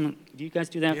baptism. Do you guys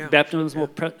do that? Yeah. Baptismal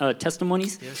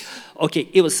testimonies? Yes. Okay,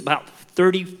 it was about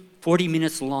 40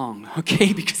 minutes long,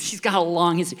 okay? Because he's got a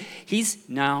long history. He's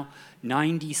now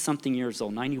 90-something years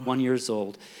old, 91 years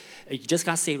old. He just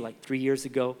got saved like 3 years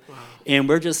ago. Wow. And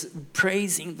we're just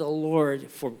praising the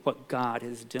Lord for what God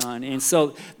has done. And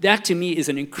so that to me is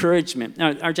an encouragement.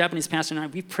 Now, our Japanese pastor and I,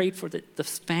 we prayed for the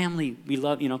family we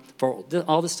love, for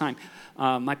all this time.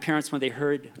 My parents, when they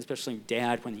heard, especially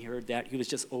Dad, when he heard that, he was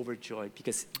just overjoyed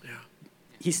because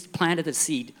he's planted a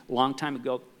seed a long time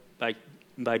ago, by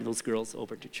inviting those girls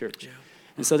over to church. Yeah.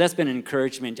 And so that's been an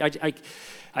encouragement.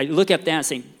 I look at that and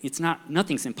say,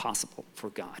 nothing's impossible for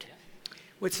God.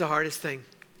 What's the hardest thing?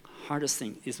 Hardest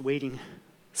thing is waiting.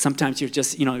 Sometimes you're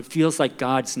just, it feels like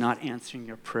God's not answering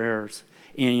your prayers.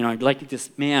 And, like this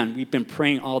man, we've been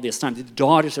praying all this time. The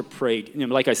daughters have prayed.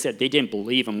 Like I said, they didn't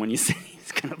believe him when he said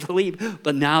he's going to believe.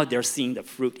 But now they're seeing the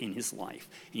fruit in his life.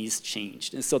 And he's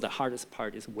changed. And so the hardest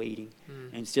part is waiting.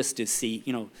 And it's just to see,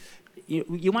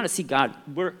 you want to see God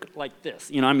work like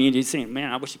this. You're saying, man,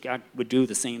 I wish God would do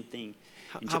the same thing.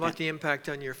 How about the impact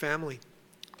on your family?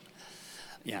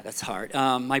 Yeah, that's hard.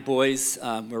 My boys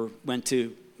went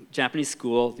to Japanese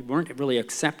school. They weren't really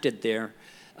accepted there.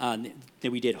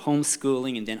 Then we did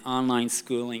homeschooling and then online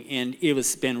schooling, and it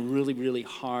was been really, really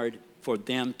hard for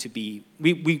them to be.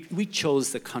 We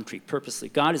chose the country purposely.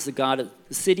 God is the God of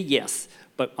the city, yes,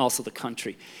 but also the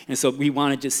country, and so we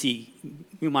wanted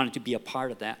to be a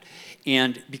part of that.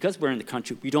 And because we're in the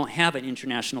country, we don't have an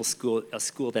international school, a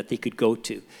school that they could go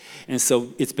to, and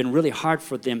so it's been really hard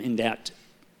for them in that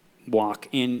walk.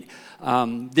 And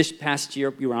this past year,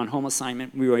 we were on home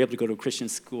assignment. We were able to go to a Christian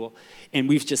school, and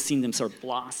we've just seen them sort of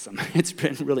blossom. It's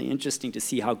been really interesting to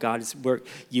see how God has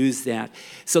used that.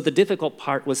 So the difficult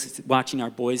part was watching our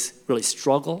boys really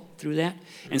struggle through that.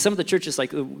 And some of the churches,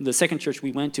 like the second church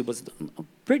we went to, it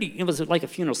was like a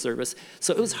funeral service.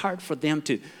 So it was hard for them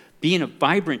to be in a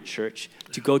vibrant church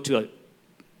to go to a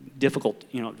difficult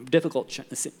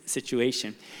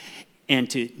situation. And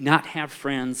to not have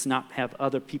friends, not have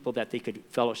other people that they could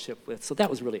fellowship with. So that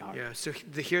was really hard. Yeah, so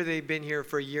here they've been here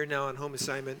for a year now on home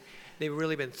assignment. They've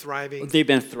really been thriving. They've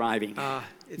been thriving.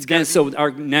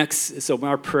 So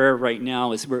our prayer right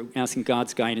now is we're asking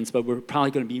God's guidance, but we're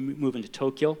probably going to be moving to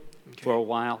Tokyo for a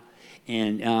while.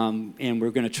 And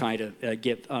we're going to try to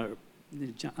get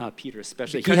Peter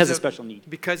especially. He has a special need.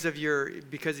 Because of your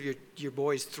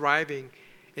boys thriving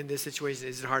in this situation,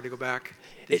 is it hard to go back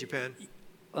to Japan?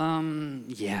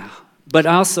 Yeah, but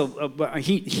also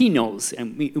he knows,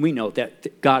 and we know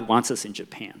that God wants us in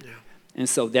Japan, and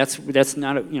so that's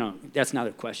not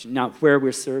a question. Now, where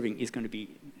we're serving is going to be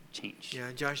changed.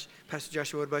 Yeah, Pastor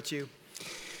Joshua, what about you?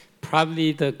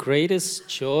 Probably the greatest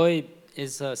joy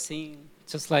is seeing,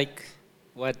 just like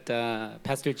what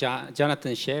Pastor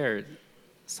Jonathan shared,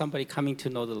 somebody coming to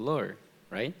know the Lord,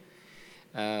 right?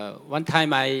 One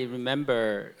time I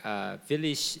remember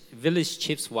village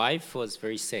chief's wife was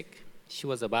very sick. She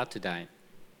was about to die.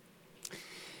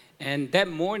 And that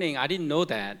morning, I didn't know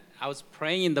that. I was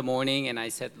praying in the morning and I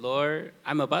said, Lord,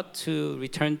 I'm about to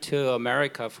return to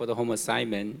America for the home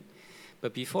assignment.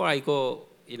 But before I go,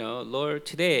 Lord,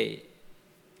 today,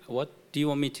 what do you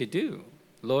want me to do?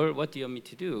 Lord, what do you want me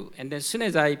to do? And then as soon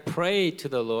as I prayed to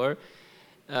the Lord,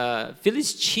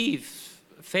 village chief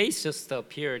face just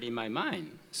appeared in my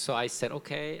mind. So I said,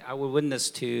 okay, I will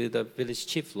witness to the village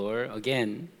chief, Lord,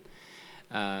 again,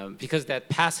 because that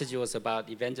passage was about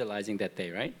evangelizing that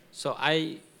day, right? So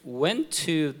I went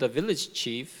to the village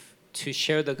chief to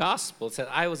share the gospel. Said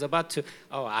I was about to,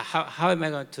 how am I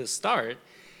going to start?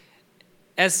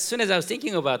 As soon as I was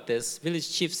thinking about this,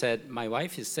 village chief said, my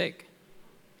wife is sick.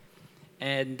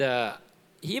 And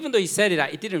even though he said it,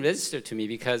 it didn't register to me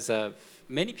because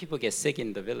many people get sick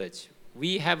in the village.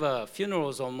 We have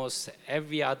funerals almost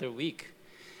every other week.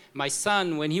 My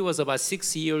son, when he was about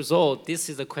 6 years old, this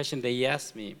is the question that he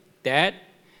asked me. Dad,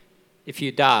 if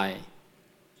you die,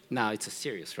 now it's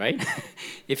serious, right?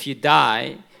 If you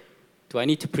die, do I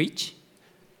need to preach?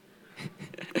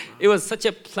 It was such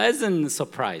a pleasant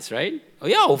surprise, right? Oh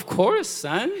yeah, of course,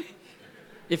 son.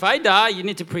 If I die, you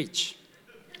need to preach.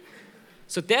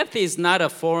 So death is not a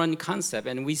foreign concept,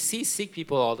 and we see sick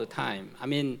people all the time.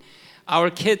 Our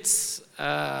kids'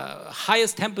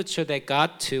 highest temperature they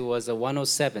got to was a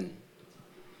 107.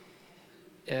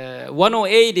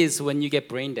 108 is when you get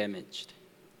brain damaged.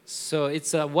 So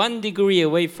it's 1 degree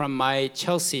away from my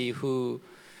Chelsea, who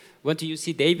went to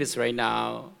UC Davis right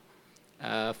now,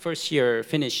 first year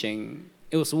finishing.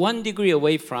 It was 1 degree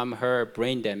away from her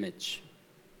brain damage.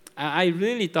 I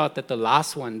really thought that the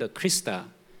last one, the Krista,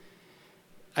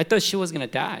 I thought she was going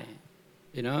to die.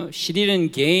 She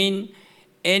didn't gain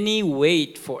any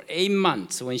weight for 8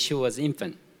 months when she was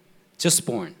infant, just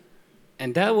born.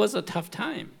 And that was a tough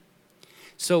time.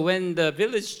 So when the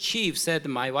village chief said,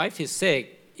 my wife is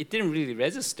sick, it didn't really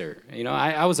register.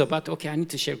 I was about to, I need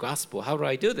to share gospel. How do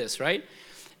I do this, right?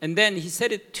 And then he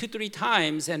said it 2-3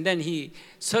 times, and then he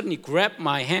suddenly grabbed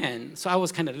my hand. So I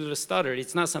was kind of a little stuttered.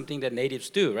 It's not something that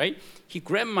natives do, right? He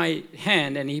grabbed my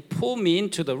hand, and he pulled me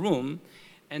into the room.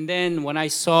 And then when I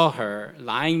saw her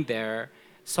lying there,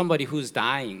 somebody who's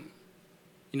dying,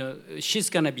 she's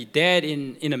going to be dead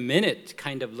in a minute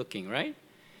kind of looking, right?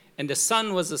 And the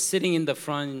son was sitting in the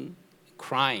front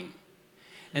crying.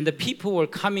 And the people were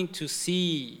coming to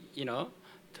see,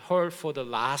 her for the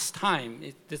last time.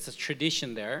 It's a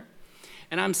tradition there.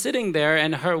 And I'm sitting there,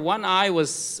 and her one eye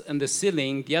was on the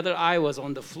ceiling, the other eye was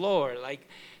on the floor, like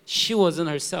she wasn't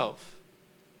herself.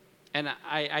 And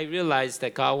I realized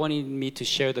that God wanted me to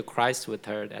share the Christ with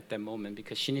her at that moment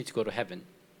because she needs to go to heaven.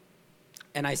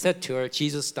 And I said to her,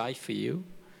 Jesus died for you.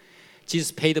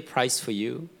 Jesus paid the price for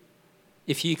you.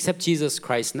 If you accept Jesus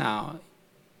Christ now,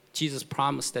 Jesus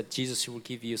promised that Jesus will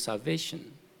give you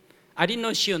salvation. I didn't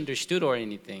know she understood or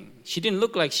anything. She didn't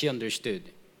look like she understood.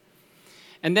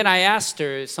 And then I asked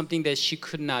her something that she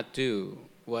could not do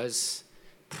was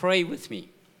pray with me.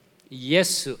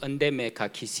 예수 은혜메카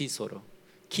기시소로.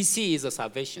 Kisi is a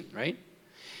salvation, right?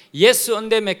 예수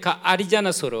은혜메카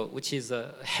아리자나소로, which is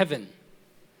heaven.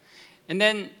 And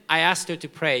then I asked her to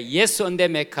pray. 예수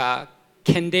은혜메카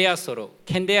켄데야소로.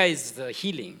 Kendeya is the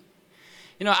healing.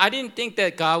 I didn't think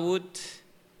that God would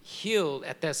heal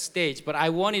at that stage, but I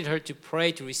wanted her to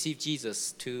pray to receive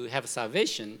Jesus, to have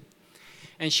salvation.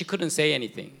 And she couldn't say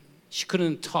anything. She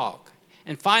couldn't talk.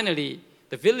 And finally,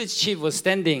 the village chief was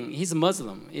standing. He's a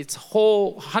Muslim. It's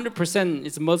 100%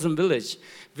 it's a Muslim village.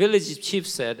 Village chief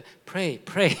said, pray,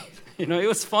 pray. It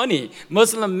was funny.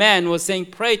 Muslim man was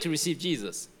saying, pray to receive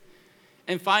Jesus.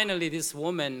 And finally, this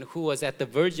woman who was at the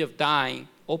verge of dying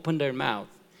opened her mouth.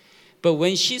 But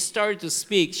when she started to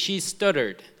speak, she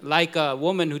stuttered like a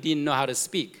woman who didn't know how to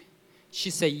speak. She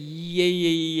said,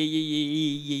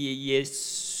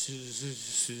 yes.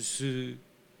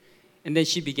 And then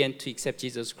she began to accept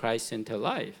Jesus Christ into her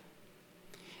life.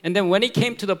 And then when it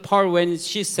came to the part when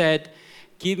she said,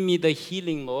 give me the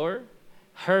healing, Lord,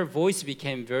 her voice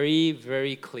became very,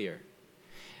 very clear.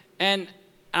 And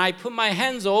I put my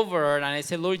hands over her and I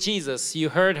said, Lord Jesus, you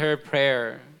heard her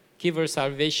prayer. Give her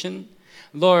salvation.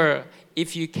 Lord,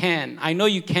 if you can, I know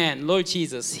you can, Lord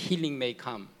Jesus, healing may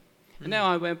come. And then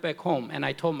I went back home and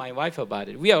I told my wife about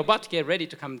it. We are about to get ready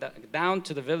to come down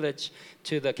to the village,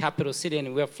 to the capital city,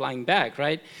 and we are flying back,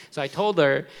 right? So I told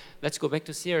her, let's go back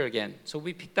to see her again. So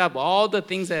we picked up all the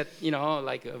things that,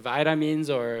 like vitamins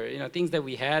or, things that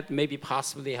we had, maybe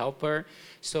possibly help her.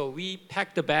 So we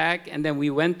packed the bag and then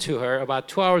we went to her about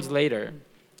 2 hours later.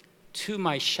 To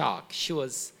my shock, she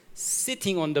was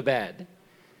sitting on the bed,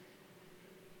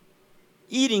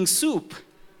 eating soup.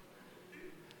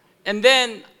 And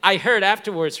then I heard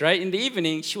afterwards, right, in the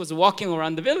evening, she was walking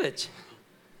around the village.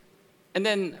 And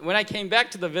then when I came back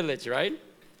to the village, right,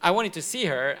 I wanted to see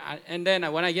her. And then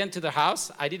when I get to the house,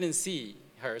 I didn't see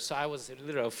her. So I was a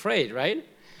little afraid, right?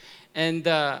 And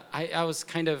I was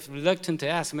kind of reluctant to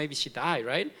ask, maybe she died,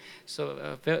 right?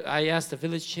 So I asked the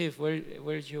village chief,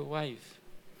 where's your wife?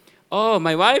 Oh,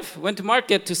 my wife went to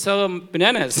market to sell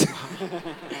bananas.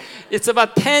 It's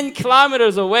about 10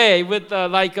 kilometers away with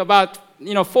about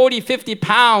 40, 50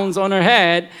 pounds on her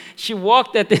head. She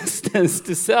walked that distance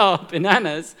to sell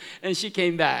bananas, and she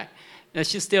came back. And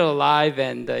she's still alive,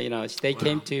 and they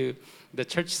came to the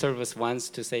church service once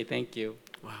to say thank you.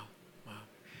 Wow.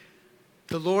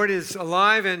 The Lord is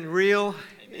alive and real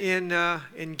in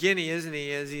Guinea, isn't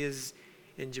He, as He is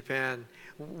in Japan.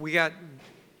 We got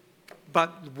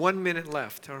about 1 minute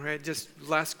left, all right? Just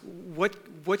last, what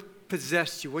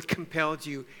possessed you? What compelled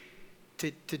you to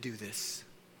do this?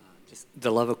 Just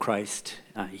the love of Christ.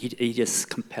 He just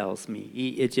compels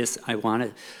me. I want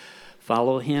to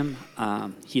follow Him.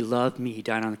 He loved me. He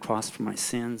died on the cross for my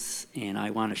sins, and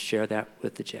I want to share that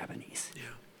with the Japanese.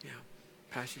 Yeah.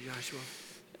 Pastor Joshua?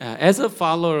 As a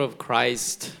follower of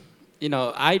Christ,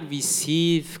 I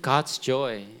receive God's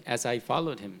joy as I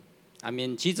followed Him. I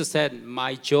mean, Jesus said,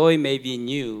 my joy may be in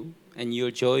you, and your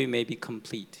joy may be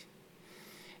complete.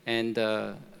 And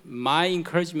my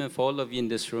encouragement for all of you in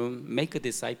this room, make a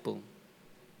disciple.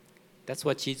 That's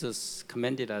what Jesus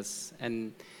commanded us.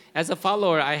 And as a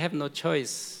follower, I have no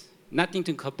choice. Nothing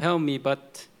to compel me,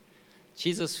 but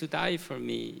Jesus who died for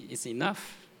me is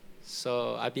enough.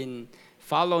 So I've been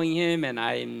following Him, and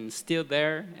I'm still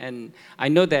there. And I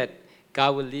know that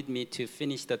God will lead me to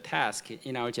finish the task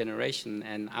in our generation,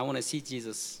 and I want to see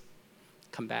Jesus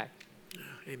come back.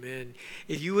 Amen.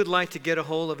 If you would like to get a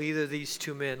hold of either of these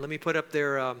two men, let me put up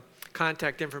their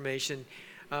contact information.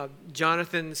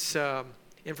 Jonathan's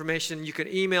information, you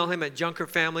can email him at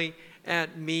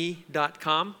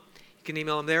junkerfamily@me.com. You can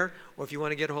email him there. Or if you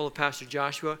want to get a hold of Pastor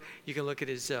Joshua, you can look at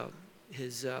his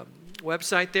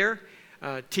website there,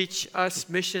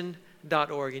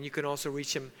 teachusmission.org. And you can also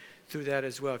reach him through that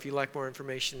as well if you'd like more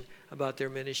information about their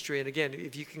ministry. And again,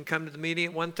 if you can come to the meeting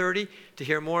at 1:30 to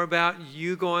hear more about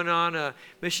you going on a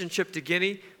mission trip to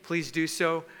Guinea, please do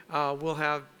so. We'll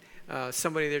have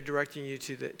somebody there directing you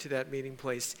to that meeting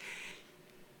place.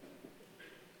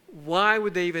 Why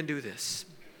would they even do this?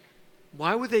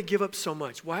 Why would they give up so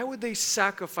much? Why would they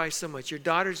sacrifice so much? Your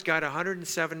daughter's got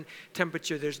 107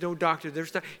 temperature. There's no doctor. You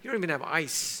don't even have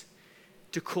ice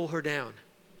to cool her down.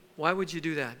 Why would you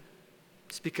do that?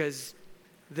 It's because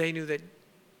they know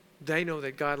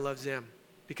that God loves them.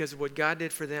 Because of what God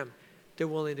did for them, they're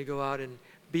willing to go out and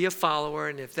be a follower.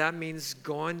 And if that means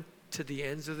going to the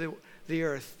ends of the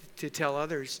earth to tell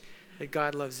others that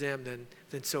God loves them,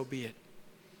 then so be it.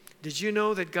 Did you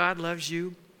know that God loves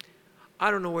you? I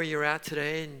don't know where you're at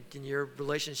today in your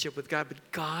relationship with God, but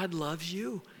God loves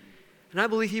you. And I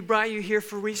believe He brought you here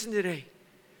for a reason today,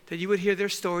 that you would hear their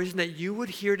stories and that you would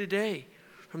hear today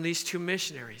from these two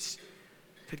missionaries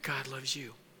that God loves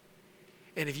you.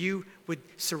 And if you would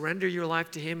surrender your life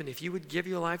to Him, and if you would give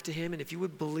your life to Him, and if you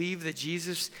would believe that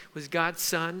Jesus was God's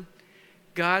Son,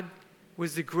 God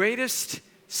was the greatest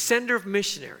sender of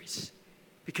missionaries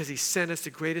because He sent us the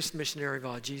greatest missionary of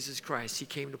all, Jesus Christ. He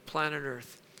came to planet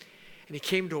Earth. And He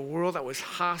came to a world that was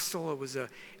hostile. It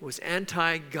was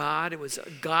anti-God. It was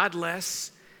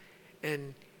godless.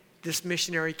 And this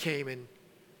missionary came, and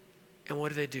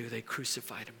what did? They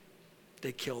crucified Him.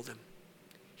 They killed Him.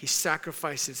 He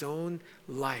sacrificed His own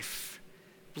life.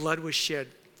 Blood was shed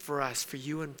for us, for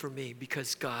you and for me,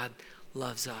 because God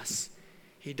loves us.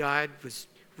 He died, was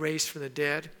raised from the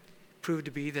dead,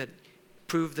 proved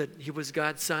that He was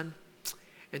God's Son.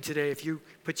 And today, if you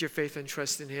put your faith and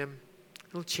trust in Him,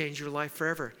 it'll change your life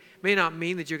forever. It may not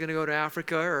mean that you're going to go to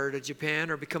Africa or to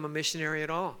Japan or become a missionary at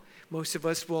all. Most of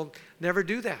us will never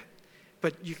do that.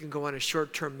 But you can go on a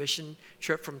short-term mission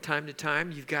trip from time to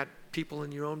time. You've got people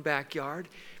in your own backyard,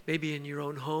 maybe in your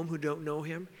own home who don't know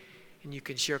Him, and you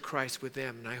can share Christ with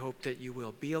them. And I hope that you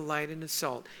will. Be a light and a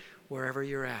salt wherever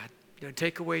you're at.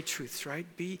 Take away truths, right?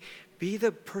 Be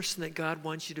the person that God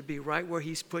wants you to be right where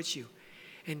He's put you.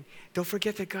 And don't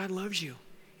forget that God loves you.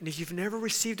 And if you've never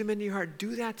received Him into your heart,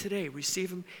 do that today.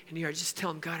 Receive Him in your heart. Just tell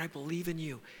Him, God, I believe in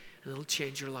you. And it'll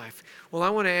change your life. Well,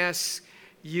 I want to ask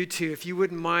you two, if you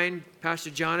wouldn't mind, Pastor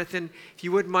Jonathan, if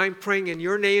you wouldn't mind praying in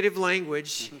your native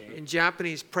language, in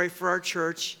Japanese, pray for our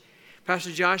church.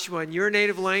 Pastor Joshua, in your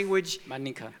native language,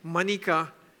 Manika,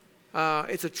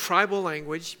 it's a tribal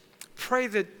language. Pray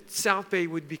that South Bay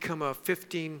would become a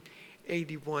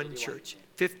 1581 church.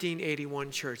 1581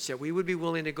 church, that we would be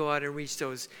willing to go out and reach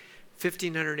those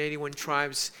 1,581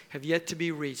 tribes have yet to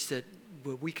be reached, that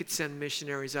we could send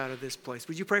missionaries out of this place.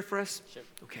 Would you pray for us? Sure.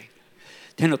 Okay.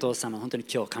 天のお父様、本当に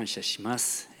今日感謝しま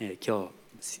す。今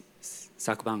日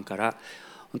昨晩から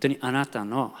本当にあなた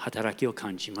の働きを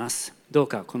感じます。どう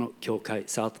かこの教会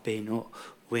サウスベイの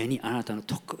上にあなたの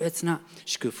特別な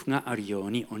祝福があるよ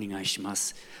うにお願いしま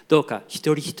す。どうか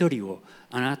一人一人を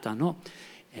あなたの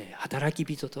働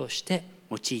き人として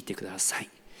用いてください。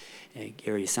ゲ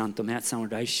リーさんとマットさんは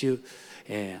来週、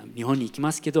日本に行き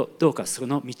ますけど、どうかそ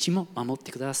の道も守っ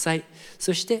てください。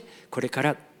そしてこれか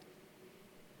ら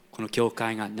この教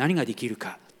会が何ができる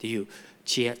かという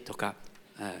知恵とか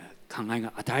考え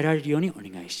が与えられるようにお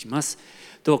願いします。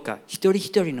どうか一人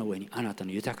一人の上にあなた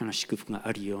の豊かな祝福が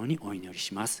あるようにお祈り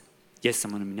します。イエス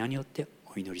様の皆によって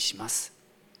お祈りします。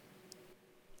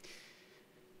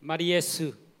Mari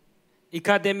Yesu,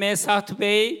 Ikademe South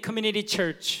Bay Community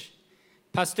Church,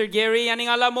 Pastor Gary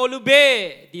Aningala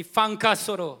Molube di Fanka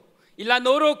Soro,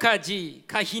 Ilanoro Kaji,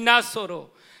 Kahina Soro,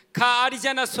 Ka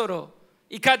Arizana Soro,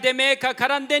 Ikademe Ka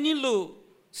Karandenilu,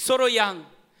 Soro Yang,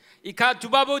 Ika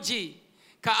Tubaboji,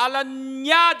 Ka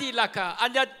Alanyadi Laka,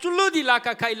 Anya Tuludi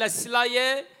Laka Ka ila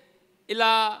Silaye,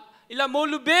 ila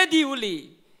Molube di Uli,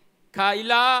 Ka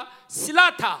ila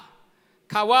Silata,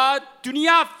 Kawa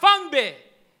Dunia Fangbe,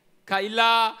 Ka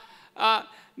ila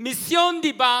Mission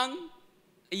di Bang,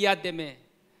 Iademe.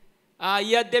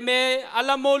 Iademe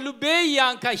ala Molube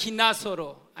yang ka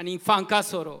hinasoro, aning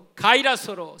fankasoro,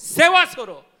 kairasoro,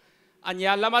 sewasoro.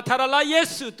 Anya lamatarala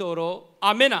Yesu toro.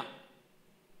 Amena.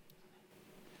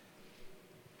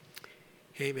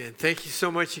 Amen. Thank you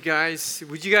so much, you guys.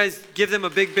 Would you guys give them a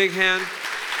big, big hand?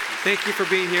 Thank you for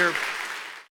being here.